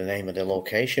can't remember the name of the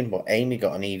location, but Amy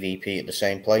got an EVP at the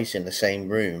same place in the same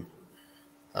room,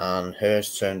 and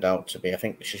hers turned out to be. I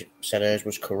think she said hers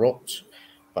was corrupt,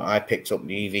 but I picked up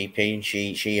the EVP, and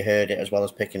she heard it as well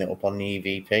as picking it up on the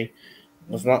EVP.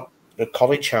 Was that the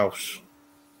college house?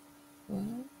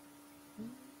 Well,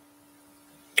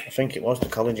 I think it was the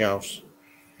college house.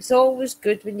 it's always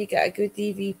good when you get a good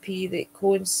EVP that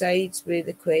coincides with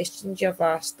the questions you've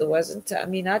asked, though, isn't it? I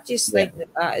mean, I just Yeah. think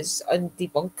that is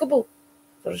undebunkable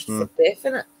for Mm,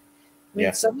 definite. I mean,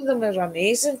 yeah. some of them are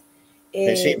amazing.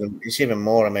 It's even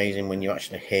more amazing when you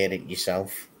actually hear it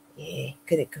yourself. Yeah,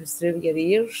 could it come through your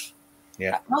ears?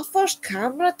 Yeah. My first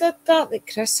camera did that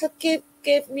Chris had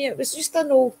gave me. It was just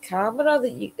an old camera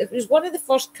it was one of the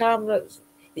first cameras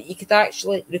that you could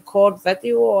actually record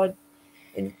video on.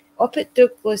 And up at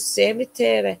Douglas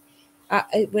Cemetery,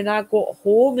 when I got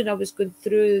home and I was going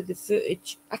through the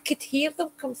footage, I could hear them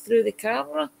come through the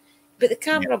camera, but the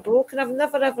camera broke, and I've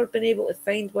never ever been able to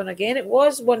find one again. It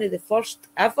was one of the first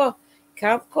ever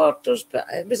camcorders, but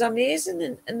it was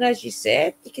amazing. And as you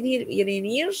said, you can hear it with your own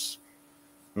ears.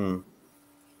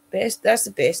 That's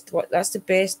the best. That's the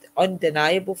best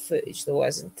undeniable footage, though,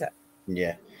 isn't it?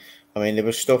 Yeah. I mean, there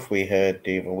was stuff we heard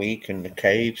the other week in the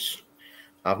caves.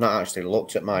 I've not actually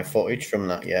looked at my footage from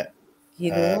that yet.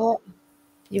 You know what?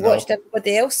 You no. watched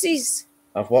everybody else's.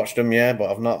 I've watched them, yeah,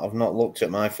 but I've not looked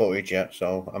at my footage yet.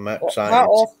 So I'm excited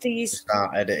to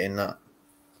start editing that.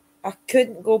 I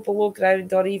couldn't go below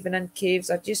ground or even in caves.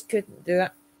 I just couldn't do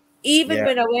it. Even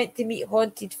when I went to meet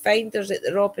haunted finders at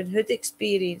the Robin Hood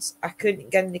experience, I couldn't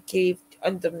get in the cave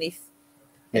underneath.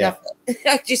 And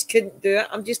I just couldn't do it.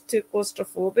 I'm just too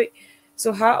claustrophobic.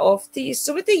 So hat off to you.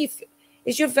 So what do you?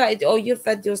 Is your video? Oh, your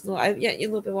video's not out yet.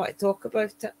 You'll not be wanting to talk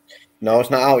about it. No, it's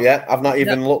not out yet. I've not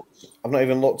even looked. I've not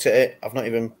even looked at it. I've not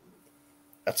even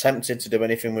attempted to do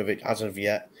anything with it as of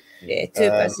yet. Yeah,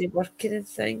 too busy working and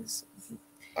things.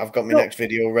 I've got my next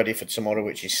video ready for tomorrow,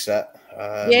 which is set.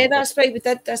 Yeah, that's right. We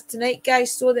did this tonight,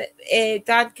 guys, so that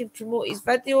Dan can promote his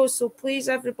videos. So please,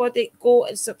 everybody, go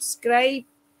and subscribe.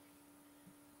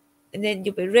 And then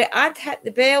you'll be right. And hit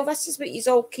the bell. This is what you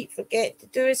all keep forgetting to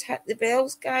do, is hit the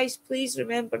bells, guys. Please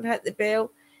remember and hit the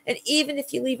bell. And even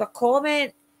if you leave a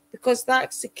comment, because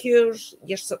that secures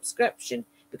your subscription.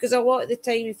 Because a lot of the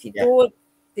time, if you don't,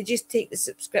 they just take the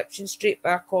subscription straight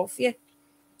back off you.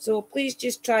 So please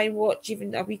just try and watch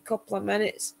even a wee couple of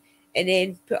minutes and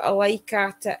then put a like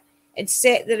at it and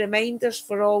set the reminders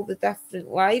for all the different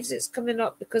lives that's coming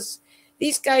up, because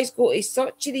these guys go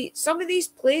to some of these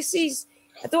places.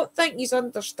 I don't think you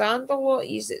understand a lot.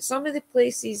 At some of the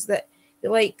places that the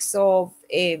likes of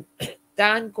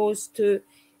Dan goes to,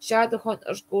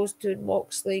 Shadowhunters goes to, and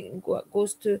Moxley and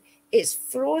goes to, it's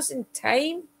frozen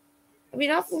time. I mean,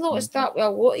 I've noticed that with a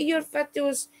lot of your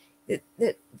videos,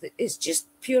 that it's just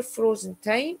pure frozen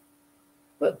time.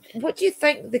 But what do you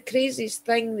think the craziest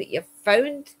thing that you've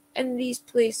found in these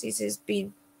places has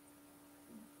been?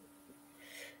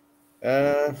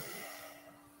 There's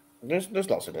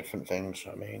lots of different things.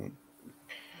 I mean,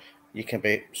 you can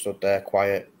be stood there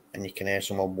quiet and you can hear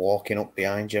someone walking up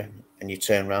behind you, and you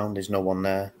turn around, there's no one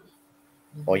there.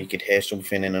 Or you could hear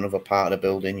something in another part of the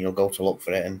building, you'll go to look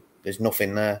for it and there's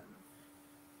nothing there.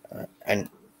 And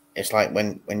it's like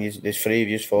when there's 3 of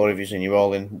you, 4 of you, and you're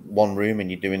all in one room and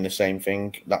you're doing the same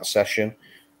thing, that session,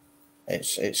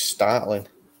 it's startling.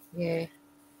 Yeah.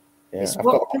 It's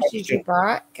what pushes you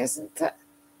back, isn't it?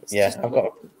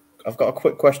 I've got a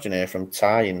quick question here from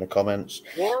Ty in the comments.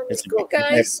 Yeah, let's go,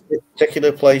 guys. A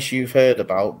particular place you've heard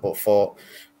about but thought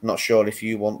not sure if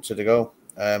you wanted to go?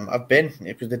 I've been.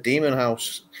 It was the Demon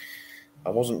House.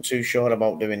 I wasn't too sure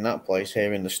about doing that place,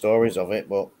 hearing the stories of it,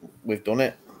 but we've done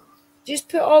it. Just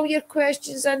put all your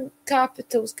questions in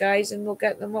capitals, guys, and we'll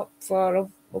get them up for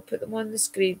them. We'll put them on the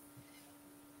screen.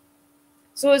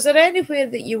 So is there anywhere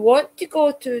that you want to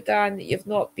go to, Dan, that you've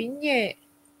not been yet?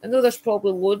 I know there's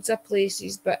probably loads of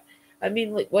places, but I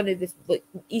mean, like one of the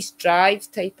East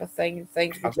Drive type of thing and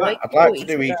things. I'd like to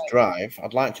do East Drive.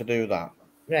 I'd like to do that.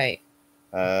 Right.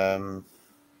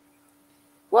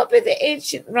 What about the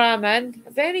Ancient Ramen?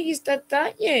 Have any of you done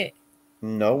that yet?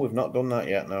 No, we've not done that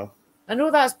yet, no. I know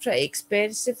that's pretty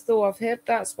expensive, though. I've heard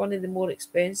that's one of the more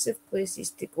expensive places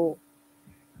to go.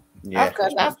 Yeah,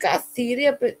 I've got a theory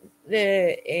about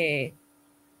the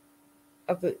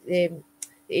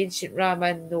Ancient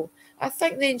Ramen, though. I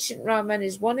think the Ancient Ramen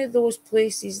is one of those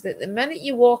places that the minute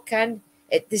you walk in,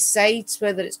 it decides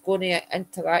whether it's going to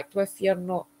interact with you or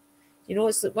not. You know,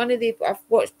 it's like one of the, I've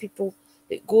watched people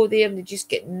that go there and they just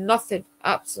get nothing,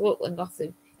 absolutely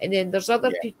nothing. And then there's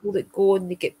other people that go and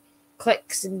they get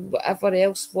clicks and whatever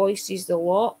else, voices, the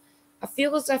lot. I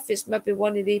feel as if it's maybe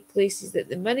one of the places that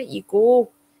the minute you go,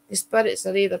 the spirits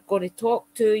are either going to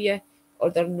talk to you or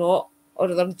they're not, or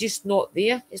they're just not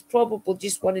there. It's probably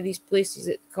just one of these places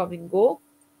that come and go.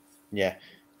 Yeah.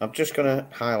 I'm just going to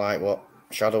highlight what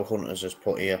Shadowhunters has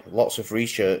put here. Lots of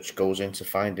research goes into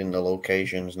finding the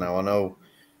locations. Now, I know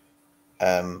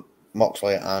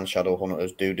Moxley and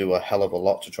Shadowhunters do a hell of a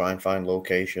lot to try and find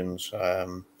locations.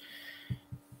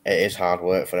 It is hard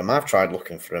work for them. I've tried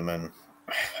looking for them and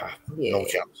no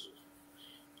chance.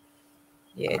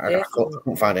 Yeah, I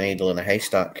couldn't find a needle in a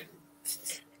haystack.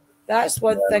 That's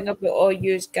one thing about all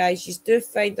you guys. You do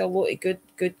find a lot of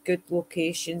good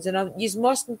locations, and you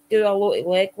mustn't do a lot of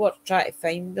legwork trying to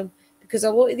find them, because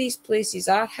a lot of these places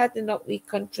are hidden up wee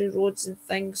country roads and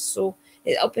things. So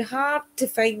it'll be hard to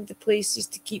find the places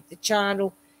to keep the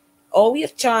channel, all your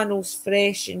channels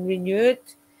fresh and renewed,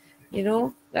 you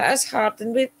know. That is hard,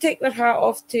 and we take their hat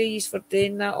off to you for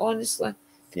doing that, honestly.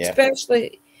 Yeah.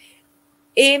 Especially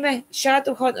Amy,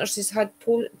 Shadowhunters has had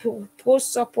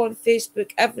posts up on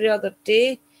Facebook every other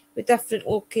day with different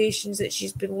locations that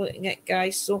she's been looking at,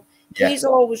 guys. So please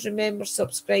always remember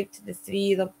subscribe to the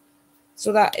three of them.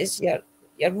 So that is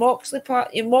your Moxley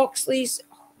part, your Moxley's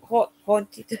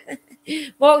haunted,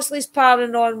 Moxley's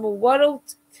Paranormal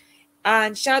World,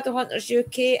 and Shadowhunters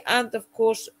UK, and of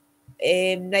course,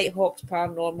 Nighthawks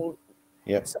Paranormal.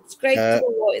 Yep. Subscribe to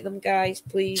a lot of them, guys,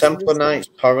 please. Templar Knights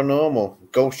Paranormal.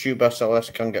 GhostTube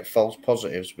SLS can get false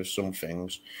positives with some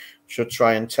things. Should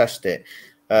try and test it.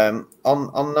 On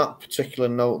that particular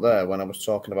note there, when I was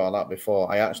talking about that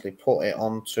before, I actually put it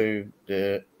onto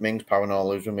the Ming's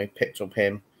Paranormals when we picked up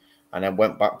him, and then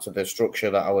went back to the structure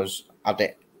that I was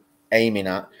aiming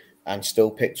at, and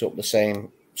still picked up the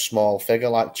same small figure,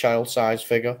 like child-size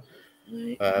figure.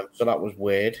 Right. So that was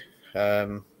weird.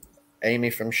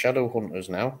 Amy from Shadowhunters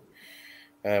now.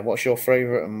 What's your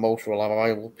favourite and most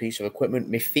reliable piece of equipment?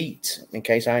 My feet, in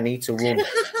case I need to run.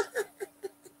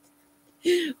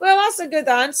 Well, that's a good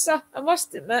answer, I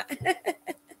must admit.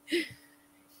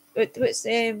 But what's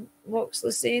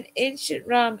Moxley saying? Ancient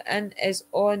Ram and is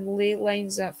on ley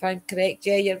lines, if I'm correct.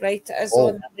 Yeah, you're right, it is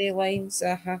on the ley lines.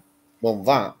 Well,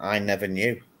 that I never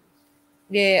knew.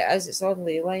 Yeah, as it's on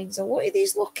ley lines. A lot of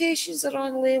these locations are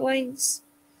on ley lines.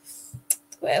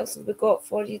 What else have we got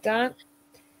for you, Dan?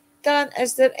 Dan,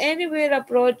 is there anywhere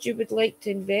abroad you would like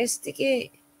to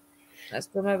investigate? That's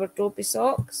from our Dobby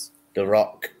Socks. The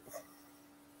Rock.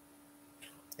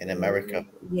 In America.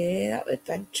 Yeah, that would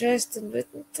be interesting,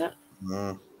 wouldn't it?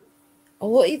 Mm. A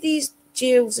lot of these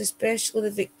jails, especially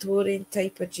the Victorian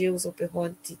type of jails, will be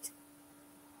haunted.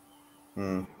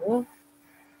 Mm. Oh,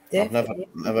 I've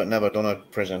never done a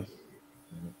prison.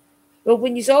 Well,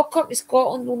 when you all come to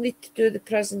Scotland, we'll need to do the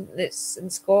prison that's in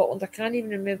Scotland. I can't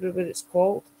even remember what it's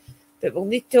called, but we'll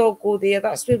need to all go there.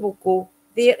 That's where we'll go.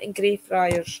 There in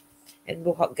Greyfriars, and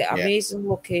we'll get amazing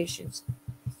locations.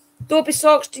 Dobby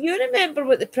Socks, do you remember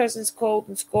what the prison's called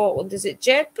in Scotland? Is it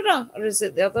Jedburgh or is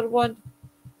it the other one?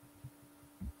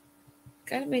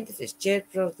 Can't remember if it's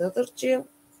Jedburgh or the other jail.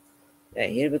 Right,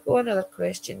 here we go. Another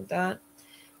question, Dan.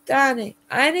 Danny,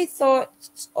 any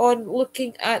thoughts on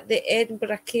looking at the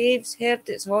Edinburgh caves? Heard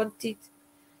it's haunted.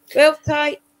 Well,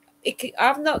 Ty,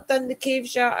 I've not done the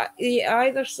caves yet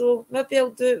either, so maybe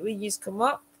I'll do it when you come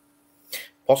up.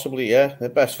 Possibly, yeah. The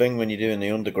best thing when you're doing the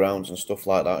undergrounds and stuff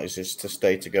like that is to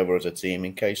stay together as a team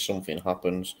in case something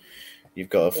happens. You've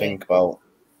got to think about,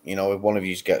 if one of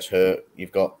you gets hurt,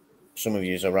 you've got some of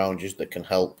you around you that can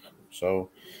help. So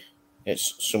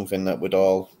it's something that we'd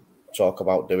all talk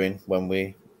about doing when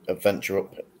we adventure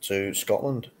up to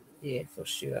Scotland. Yeah, for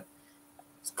sure.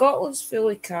 Scotland's full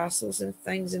of castles and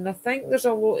things, and I think there's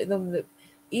a lot of them that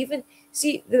even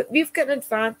we've got an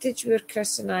advantage where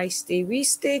Chris and I stay. We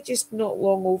stay just not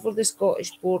long over the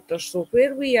Scottish border, so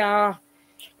where we are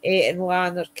in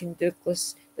Lanark and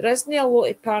Douglas, there isn't a lot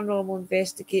of paranormal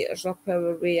investigators up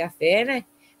our way, if any.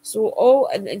 So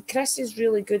and Chris is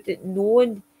really good at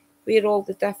knowing where all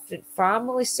the different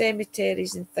family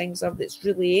cemeteries and things are that's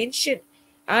really ancient,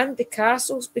 and the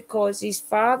castles, because his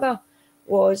father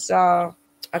was a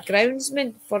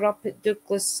groundsman for up at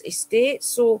Douglas Estate.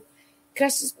 So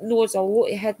Chris knows a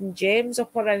lot of hidden gems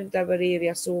up around our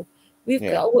area. So we've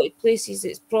got a lot of places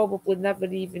that's probably never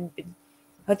even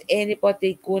had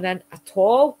anybody going in at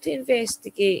all to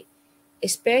investigate.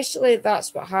 Especially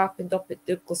that's what happened up at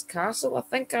Douglas Castle. I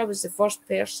think I was the first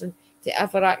person to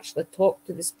ever actually talk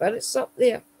to the spirits up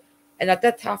there. And I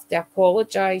did have to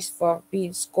apologise for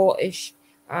being Scottish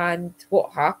and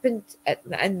what happened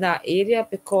in that area,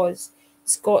 because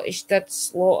Scottish did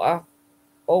slaughter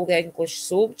all the English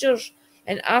soldiers.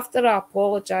 And after I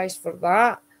apologised for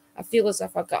that, I feel as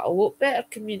if I got a lot better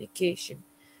communication.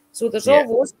 So there's all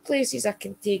those places I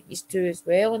can take you to as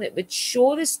well, and it would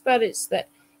show the spirits that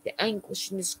the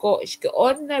English and the Scottish get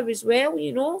on now as well,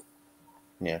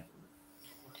 Yeah.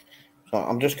 So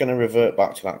I'm just going to revert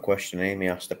back to that question Amy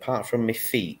asked. Apart from my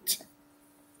feet,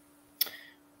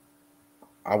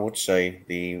 I would say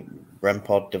the REM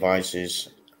pod devices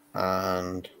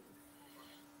and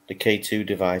the K2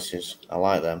 devices. I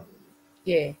like them.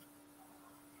 Yeah.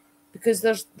 Because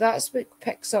that's what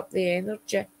picks up the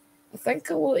energy. I think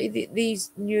a lot of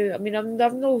these new, I'm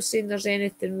not saying there's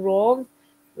anything wrong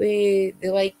with the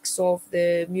likes of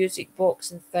the music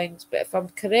box and things, but if I'm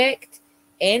correct,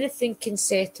 anything can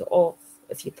set it off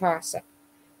if you pass it.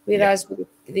 Whereas with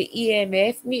the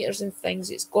EMF meters and things,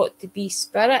 it's got to be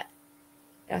spirit.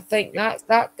 I think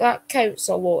that counts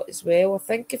a lot as well. I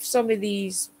think if some of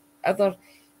these other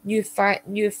new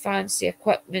fancy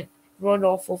equipment run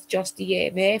off of just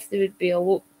EMF, they would be a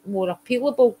lot more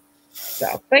appealable.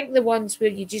 But I think the ones where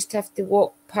you just have to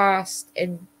walk past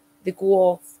and they go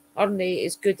off aren't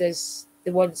as good as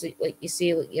the ones that, like you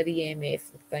say, like your EMF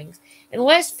and things. And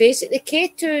let's face it, the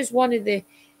K2 is one of the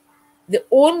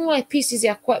only pieces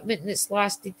of equipment that's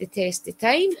lasted the test of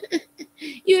time.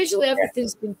 Usually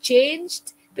everything's been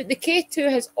changed, but the K2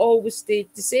 has always stayed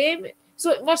the same,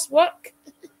 so it must work.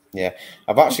 Yeah,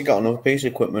 I've actually got another piece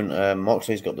of equipment.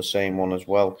 Moxley's got the same one as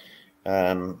well.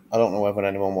 I don't know whether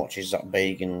anyone watches Zach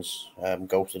Bagan's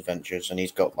Ghost Adventures, and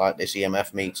he's got like this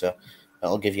EMF meter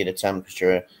that'll give you the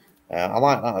temperature. I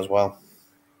like that as well.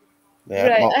 Yeah,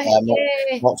 Right,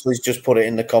 yeah. Moxley's just put it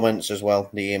in the comments as well.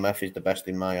 The EMF is the best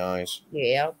in my eyes.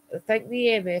 Yeah, I think the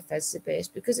EMF is the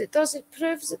best because it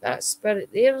proves that spirit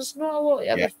there's not a lot of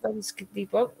other things could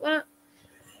debunk that.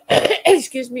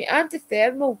 Excuse me, and the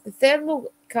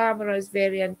thermal camera is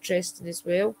very interesting as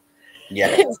well.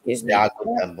 Yeah, excuse me. Yeah,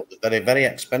 but they're very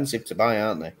expensive to buy,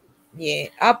 aren't they? Yeah,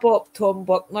 I bought Tom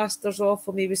Buckmaster's off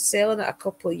him. He was selling it a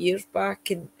couple of years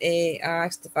back, and I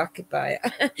asked if I could buy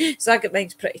it. So I got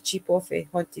mine's pretty cheap off of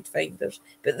Haunted Finders,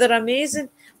 but they're amazing.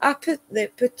 I put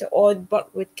it on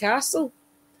Birkwood Castle,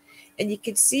 and you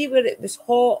could see where it was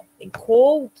hot and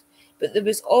cold, but there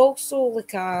was also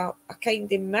like a kind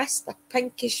of mist, a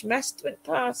pinkish mist went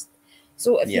past.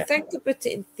 So if you think about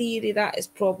it in theory, that is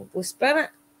probably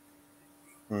spirit.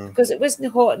 Because it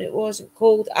wasn't hot and it wasn't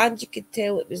cold, and you could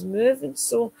tell it was moving.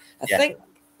 So I think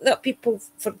that people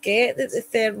forget that the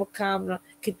thermal camera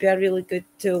could be a really good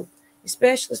tool,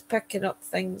 especially picking up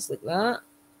things like that.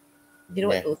 You know,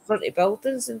 like the front of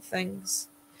buildings and things.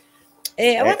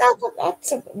 I want to add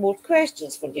some more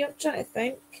questions for you. I'm trying to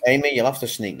think. Amy, you'll have to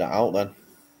sneak that out then.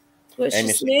 What's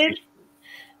Amy, she saying?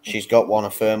 She's got a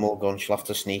thermal gun. She'll have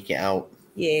to sneak it out.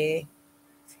 Yeah.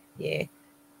 What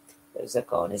was I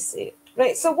going to say?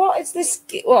 Right, so what is this?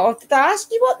 Well, did I ask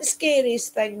you what the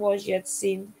scariest thing was you had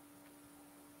seen?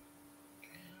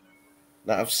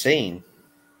 That I've seen?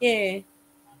 Yeah.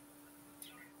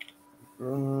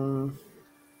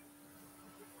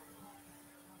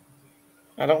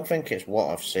 I don't think it's what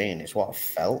I've seen. It's what I've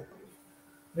felt.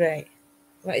 Right.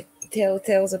 Right. Tell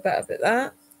us a bit about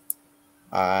that.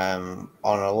 On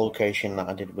a location that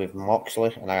I did with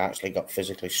Moxley, and I actually got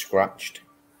physically scratched.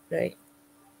 Right.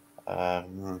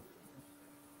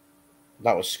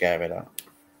 That was scary. That.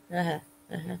 I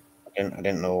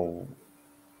didn't know.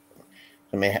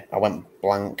 I mean, I went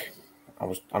blank. I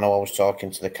know I was talking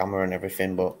to the camera and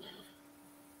everything, but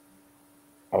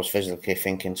I was physically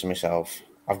thinking to myself,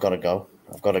 I've got to go,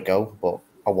 but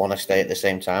I want to stay at the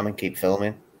same time and keep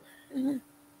filming.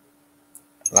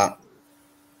 That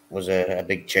was a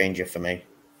big changer for me.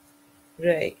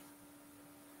 Right.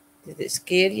 Did it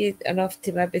scare you enough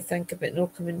to maybe think about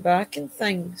not coming back and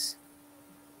things?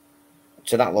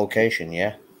 To that location,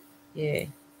 yeah. Yeah.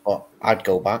 But I'd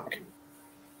go back.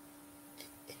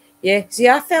 Yeah, see,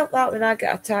 I felt that when I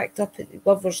got attacked up at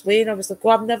Lover's Lane. I was like,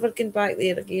 I'm never going back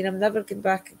there again. I'm never going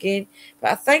back again.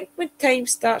 But I think when time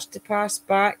starts to pass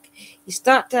back, you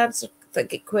start to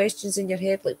get questions in your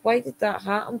head, like, why did that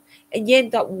happen? And you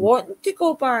end up wanting to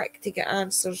go back to get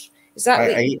answers. Is that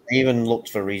I even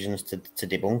looked for reasons to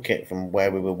debunk it from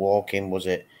where we were walking. Was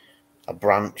it a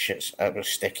branch that was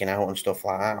sticking out and stuff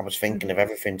like that? I was thinking of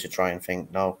everything to try and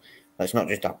think, no, that's not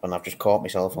just happened. I've just caught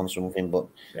myself on something, but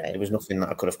there was nothing that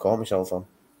I could have caught myself on.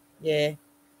 Yeah.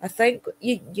 I think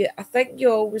you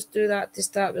always do that to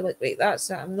start with, like, wait, that's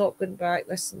it, I'm not going back,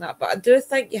 this and that. But I do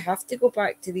think you have to go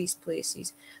back to these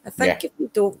places. I think if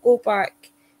you don't go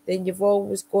back, then you've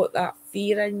always got that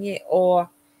fear in you or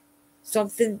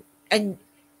something. And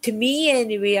to me,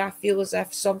 anyway, I feel as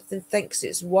if something thinks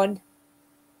it's won.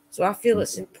 So I feel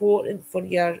it's important for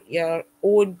your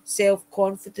own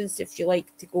self-confidence, if you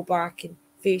like, to go back and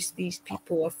face these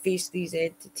people or face these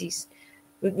entities.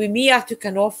 With me, I took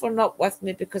an offering up with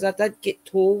me because I did get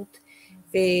told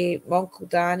by my Uncle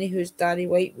Danny, who's Danny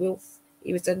White Wolf,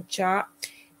 he was in chat,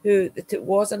 that it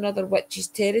was another witch's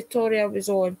territory I was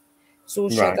on. So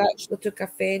she had actually took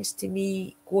offence to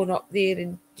me going up there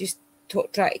and just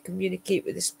try to communicate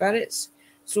with the spirits.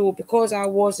 So because I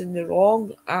was in the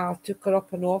wrong, I took her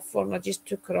up an offer and I just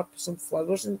took her up some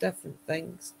flowers and different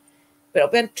things. But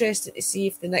it'll be interesting to see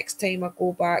if the next time I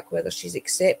go back, whether she's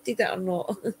accepted it or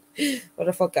not, or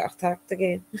if I'll get attacked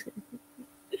again.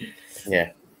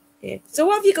 Yeah. So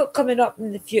what have you got coming up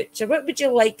in the future? What would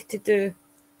you like to do?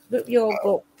 What have you all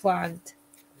got planned?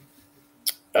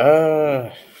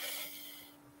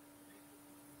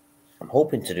 I'm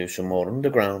hoping to do some more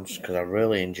undergrounds because I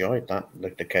really enjoyed that,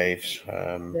 like the caves.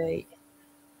 Right.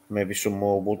 Maybe some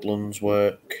more woodlands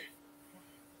work.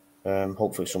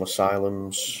 Hopefully some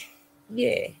asylums.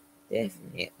 Yeah,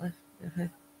 definitely. Uh-huh.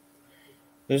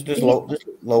 There's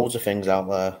loads of things out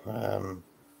there.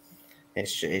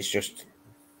 It's just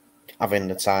having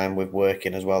the time with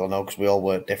working as well. I know because we all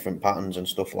work different patterns and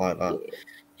stuff like that. Yeah.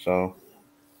 So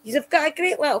You've got a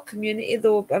great little community,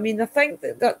 though. I mean, I think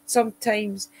that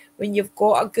sometimes when you've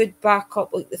got a good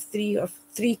backup, like the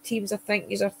three teams, I think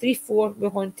is or 3-4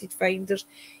 with haunted finders,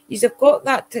 you've got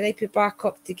that type of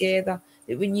backup together.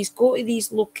 That when you go to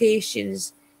these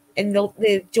locations and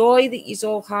the joy that you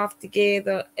all have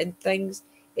together and things,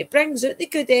 it brings out the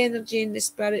good energy and the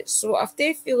spirit. So I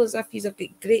do feel as if you've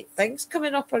got great things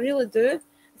coming up. I really do.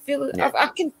 I feel yeah, I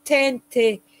can tend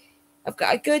to. I've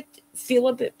got a good feel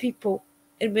about people.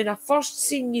 And when I first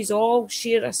seen you all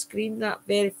share a screen that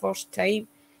very first time,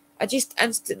 I just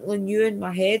instantly knew in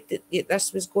my head that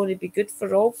this was going to be good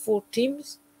for all 4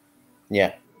 teams.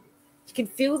 yeah, You can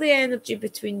feel the energy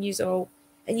between you all.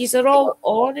 And you are all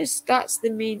honest. That's the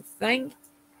main thing,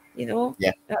 you know.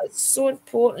 yeah. That's so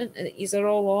important that you are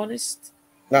all honest.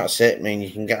 That's it. I mean, you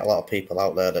can get a lot of people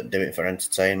out there that do it for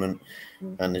entertainment,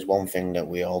 and Mhm. there's one thing that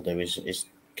we all do is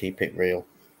keep it real.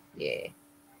 Yeah,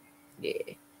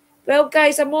 yeah. Well,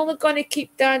 guys, I'm only going to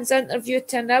keep Dan's interview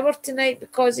to an hour tonight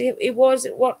because he was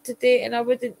at work today and I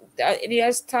wouldn't, and he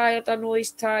is tired. I know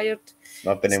he's tired.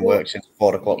 I've been in So, work since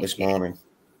 4 o'clock this morning.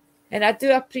 and I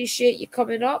do appreciate you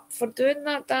coming up for doing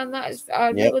that, Dan. That is, I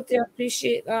Yep, really do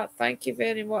appreciate that. Thank you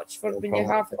very much for no when you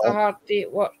problem have at a all. hard day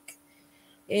at work.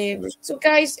 It was- So,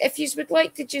 guys, if you would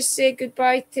like to just say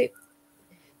goodbye to, in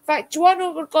fact, do you want to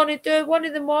know what we're going to do? One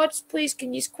of the mods, please,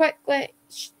 can you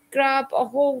grab a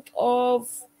hold of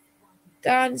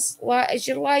Dan's? Is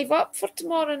your live up for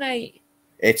tomorrow night?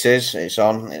 It is. It's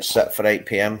on. It's set for 8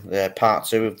 p.m. Part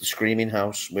 2 of the Screaming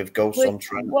House with Ghosts Would on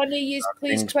Trent. one of you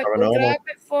please Things quickly paranormal. grab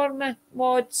it for me,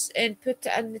 mods, and put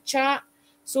it in the chat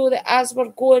so that as we're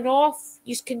going off,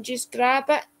 you can just grab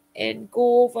it and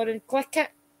go over and click it,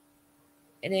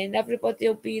 and then everybody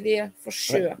will be there for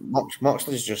sure.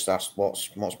 Moxley's just asked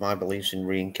what's my beliefs in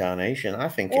reincarnation. I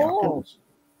think it Oh, happens.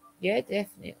 yeah,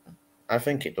 definitely. I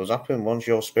think it does happen. Once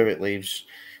your spirit leaves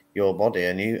your body,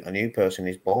 a new person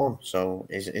is born. So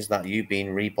is that you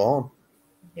being reborn?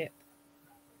 Yep.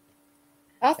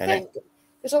 I And it, think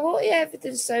there's a lot of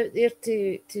evidence out there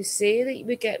to say that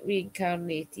we get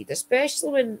reincarnated,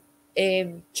 especially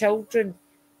when children.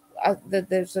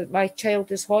 There's my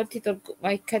child is haunted or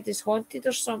my kid is haunted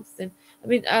or something. I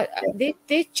mean,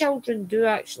 they children do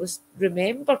actually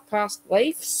remember past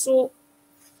lives, so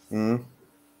mm,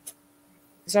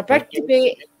 it's a it's big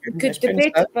debate. We it's could been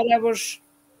debate said. it for hours.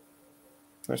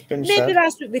 It's been Maybe said.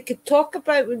 that's what we could talk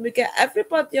about when we get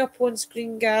everybody up on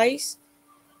screen, guys.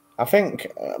 I think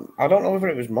I don't know whether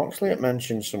it was Moxley that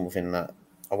mentioned something that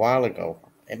a while ago.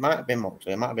 It might have been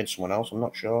Moxley. It might have been someone else. I'm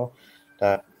not sure.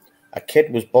 That a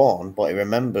kid was born, but he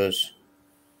remembers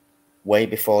way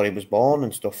before he was born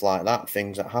and stuff like that.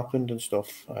 Things that happened and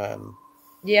stuff.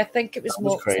 Yeah, I think it That was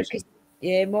was Moxley. crazy.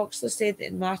 Yeah, Moxley said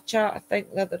it in my chat, I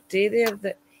think the other day there,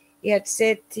 that he had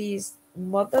said to his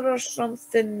mother or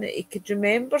something that he could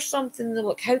remember something. They're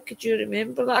like, how could you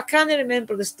remember that? I can't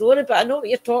remember the story, but I know what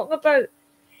you're talking about.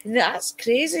 And that's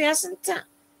crazy, isn't it?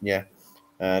 Yeah.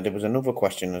 There was another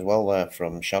question as well there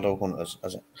from Shadow Hunters.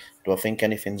 Do I think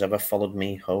anything's ever followed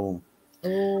me home?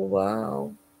 Oh,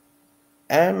 wow.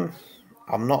 Um,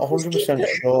 I'm not Just keep 100% it.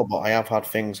 sure, but I have had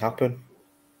things happen.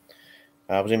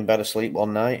 I was in bed asleep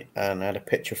one night and I had a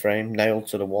picture frame nailed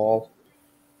to the wall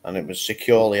and it was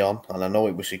securely on. And I know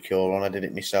it was secure on, I did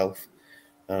it myself.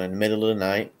 And in the middle of the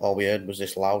night, all we heard was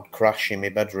this loud crash in my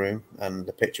bedroom and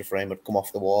the picture frame had come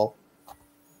off the wall.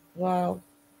 Wow.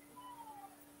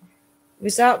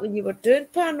 Was that when you were doing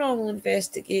paranormal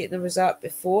investigating, or was that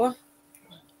before?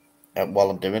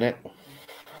 While I'm doing it.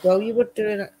 While you were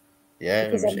doing it? Yeah,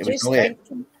 Because I'm it was just only a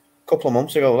thinking, couple of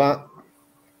months ago that.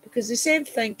 because the same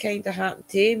thing kind of happened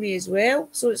to Amy as well.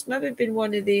 So it's maybe been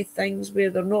one of the things where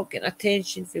they're not getting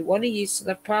attention from one of you, so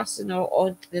they're passing it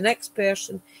on to the next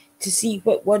person to see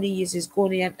what one of you is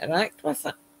going to interact with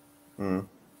it. Mm.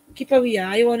 Keep a wee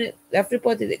eye on it,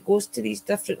 everybody that goes to these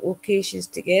different locations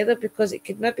together, because it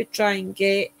could maybe try and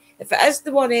get, if it is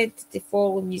the one entity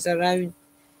following you around,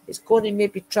 it's going to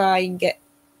maybe try and get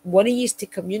one of you to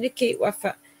communicate with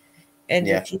it. And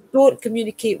Yeah. if you don't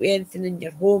communicate with anything in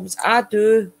your homes, I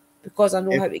do, because I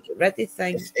know If how to get rid of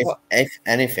things. if But if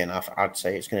anything, I'd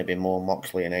say it's going to be more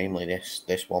Moxley and Aimley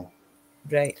this one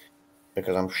right,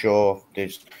 because I'm sure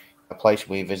there's a place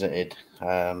we visited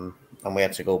and we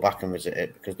had to go back and visit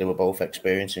it because they were both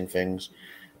experiencing things.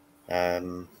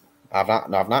 I've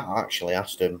not actually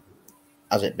asked them,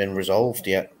 has it been resolved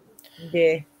yet?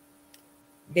 yeah,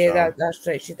 Yeah, So that's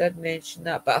right. She did mention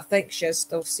that, but I think she is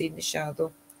still seeing the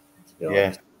shadow, to be yeah,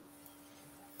 honest.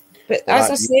 But but as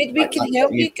I said, we can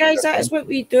help you guys. That again. is what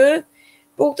we do.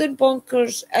 Golden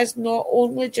Bunkers is not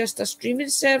only just a streaming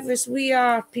service. We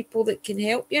are people that can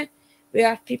help you. We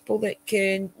are people that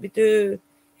we do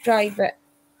private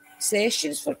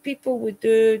sessions for people. We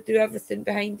do everything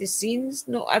behind the scenes.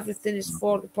 Not everything is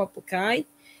for the public eye.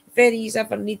 If any of you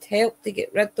ever need help to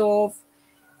get rid of,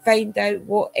 find out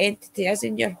what entity is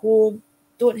in your home,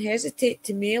 don't hesitate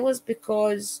to mail us,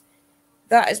 because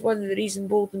that is one of the reasons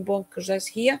Golden Bunkers is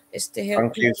here, is to help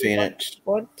Thank you, people with Phoenix.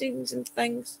 hauntings and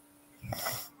things.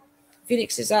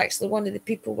 Phoenix is actually one of the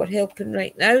people we're helping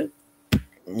right now.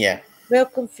 Yeah,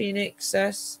 Welcome, Phoenix,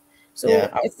 sis. yeah.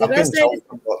 So if I've there been is told anything,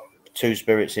 I've got two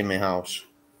spirits in my house,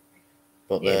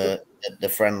 but yeah, they're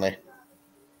friendly.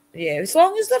 yeah, as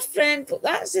long as they're friendly,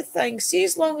 that's the thing. See,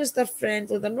 as long as they're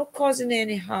friendly, they're not causing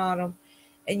any harm,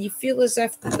 and you feel as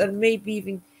if that there may be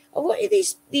even a lot of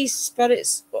these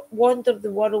spirits wander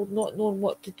the world not knowing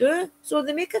what to do. So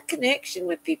they make a connection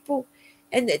with people,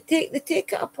 and they take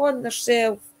it upon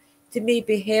themselves to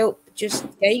maybe help just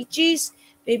guide you,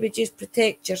 maybe just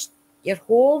protect your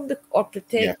home or Yeah,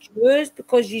 protect yours,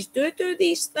 because you do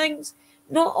these things.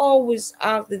 Not always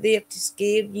are they there to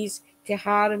scare you, to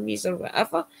harm you, or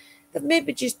whatever. They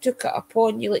maybe just took it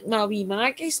upon you, like my wee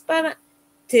Maggie spirit,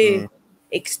 to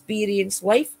experience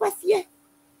life with you,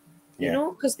 yeah,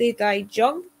 because they died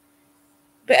young.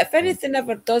 But if mm, anything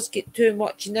ever does get too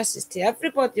much, and this is to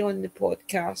everybody on the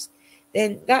podcast,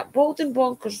 then that Golden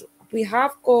Bonkers, we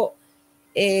have got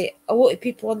a lot of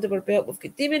people under our belt. We've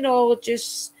got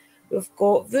demonologists, we've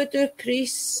got voodoo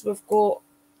priests, we've got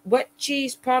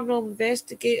witches, paranormal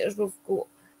investigators, we've got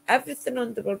everything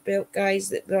under our belt, guys,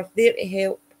 that we're there to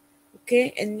help.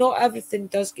 Okay? And not everything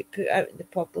does get put out in the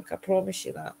public, I promise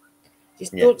you that.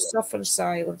 Just yeah, don't suffer in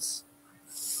silence.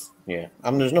 yeah.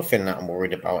 There's nothing that I'm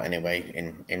worried about anyway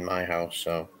in my house.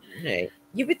 So Right.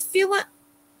 You would feel it.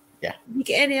 yeah, You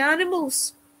get any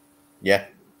animals? yeah.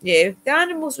 Yeah, the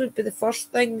animals would be the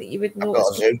first thing that you would I've got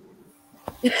notice.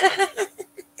 a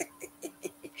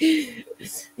zoo.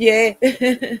 Yeah.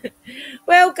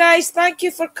 Well, guys, thank you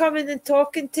for coming and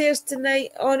talking to us tonight.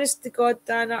 Honest to God,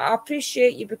 Dana, I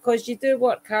appreciate you, because you do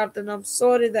work hard, and I'm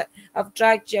sorry that I've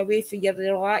dragged you away for your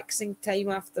relaxing time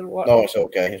after work. No, it's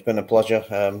okay. It's been a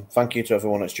pleasure. Thank you to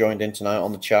everyone that's joined in tonight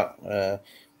on the chat.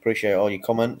 Appreciate all your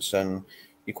comments and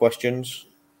your questions.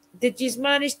 Did you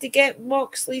manage to get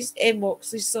Moxley's,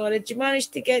 sorry, did you manage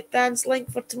to get Dan's link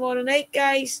for tomorrow night,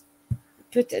 guys?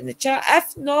 Put it in the chat.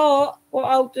 If not, what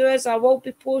I'll do is I will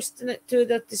be posting it to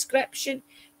the description.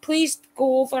 Please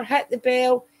go over, hit the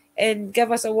bell, and give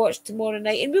us a watch tomorrow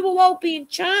night. And we will all be in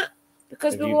chat,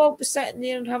 because we will all be sitting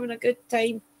there and having a good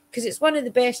time, because it's one of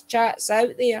the best chats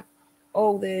out there.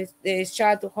 All the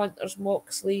Shadow Hunters,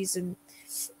 Moxleys, and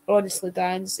honestly,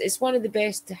 Dan's. It's one of the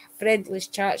best,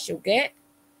 friendliest chats you'll get.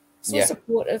 So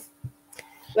supportive.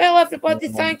 Well, everybody,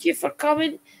 thank you for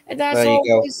coming. And as There you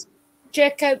go. always,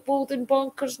 check out Golden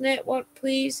Bonkers Network,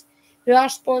 please, who are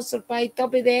sponsored by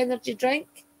W the Energy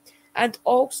Drink. And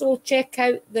also check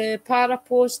out the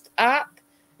Parapost app.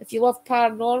 If you love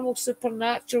paranormal,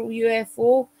 supernatural,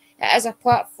 UFO, it is a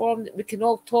platform that we can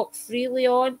all talk freely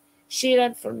on, share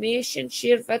information,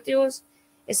 share videos.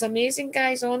 It's amazing,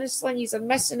 guys, honestly. You're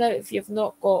missing out if you've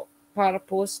not got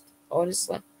Parapost,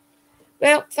 honestly.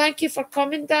 Well, thank you for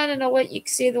coming, Dan, and I'll let you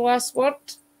say the last word.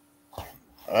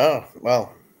 Oh,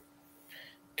 well,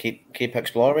 keep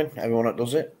exploring. Everyone that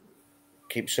does it,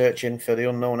 keep searching for the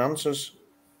unknown answers.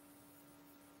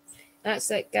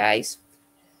 That's it, guys.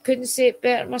 Couldn't say it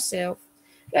better myself.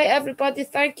 Right, everybody,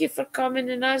 thank you for coming,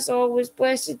 and as always,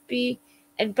 blessed be.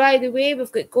 And by the way,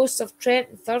 we've got Ghosts of Trent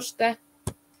on Thursday,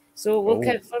 so look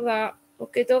out for that.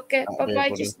 Okay, bye-bye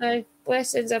Everybody. just now.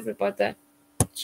 Blessings, everybody.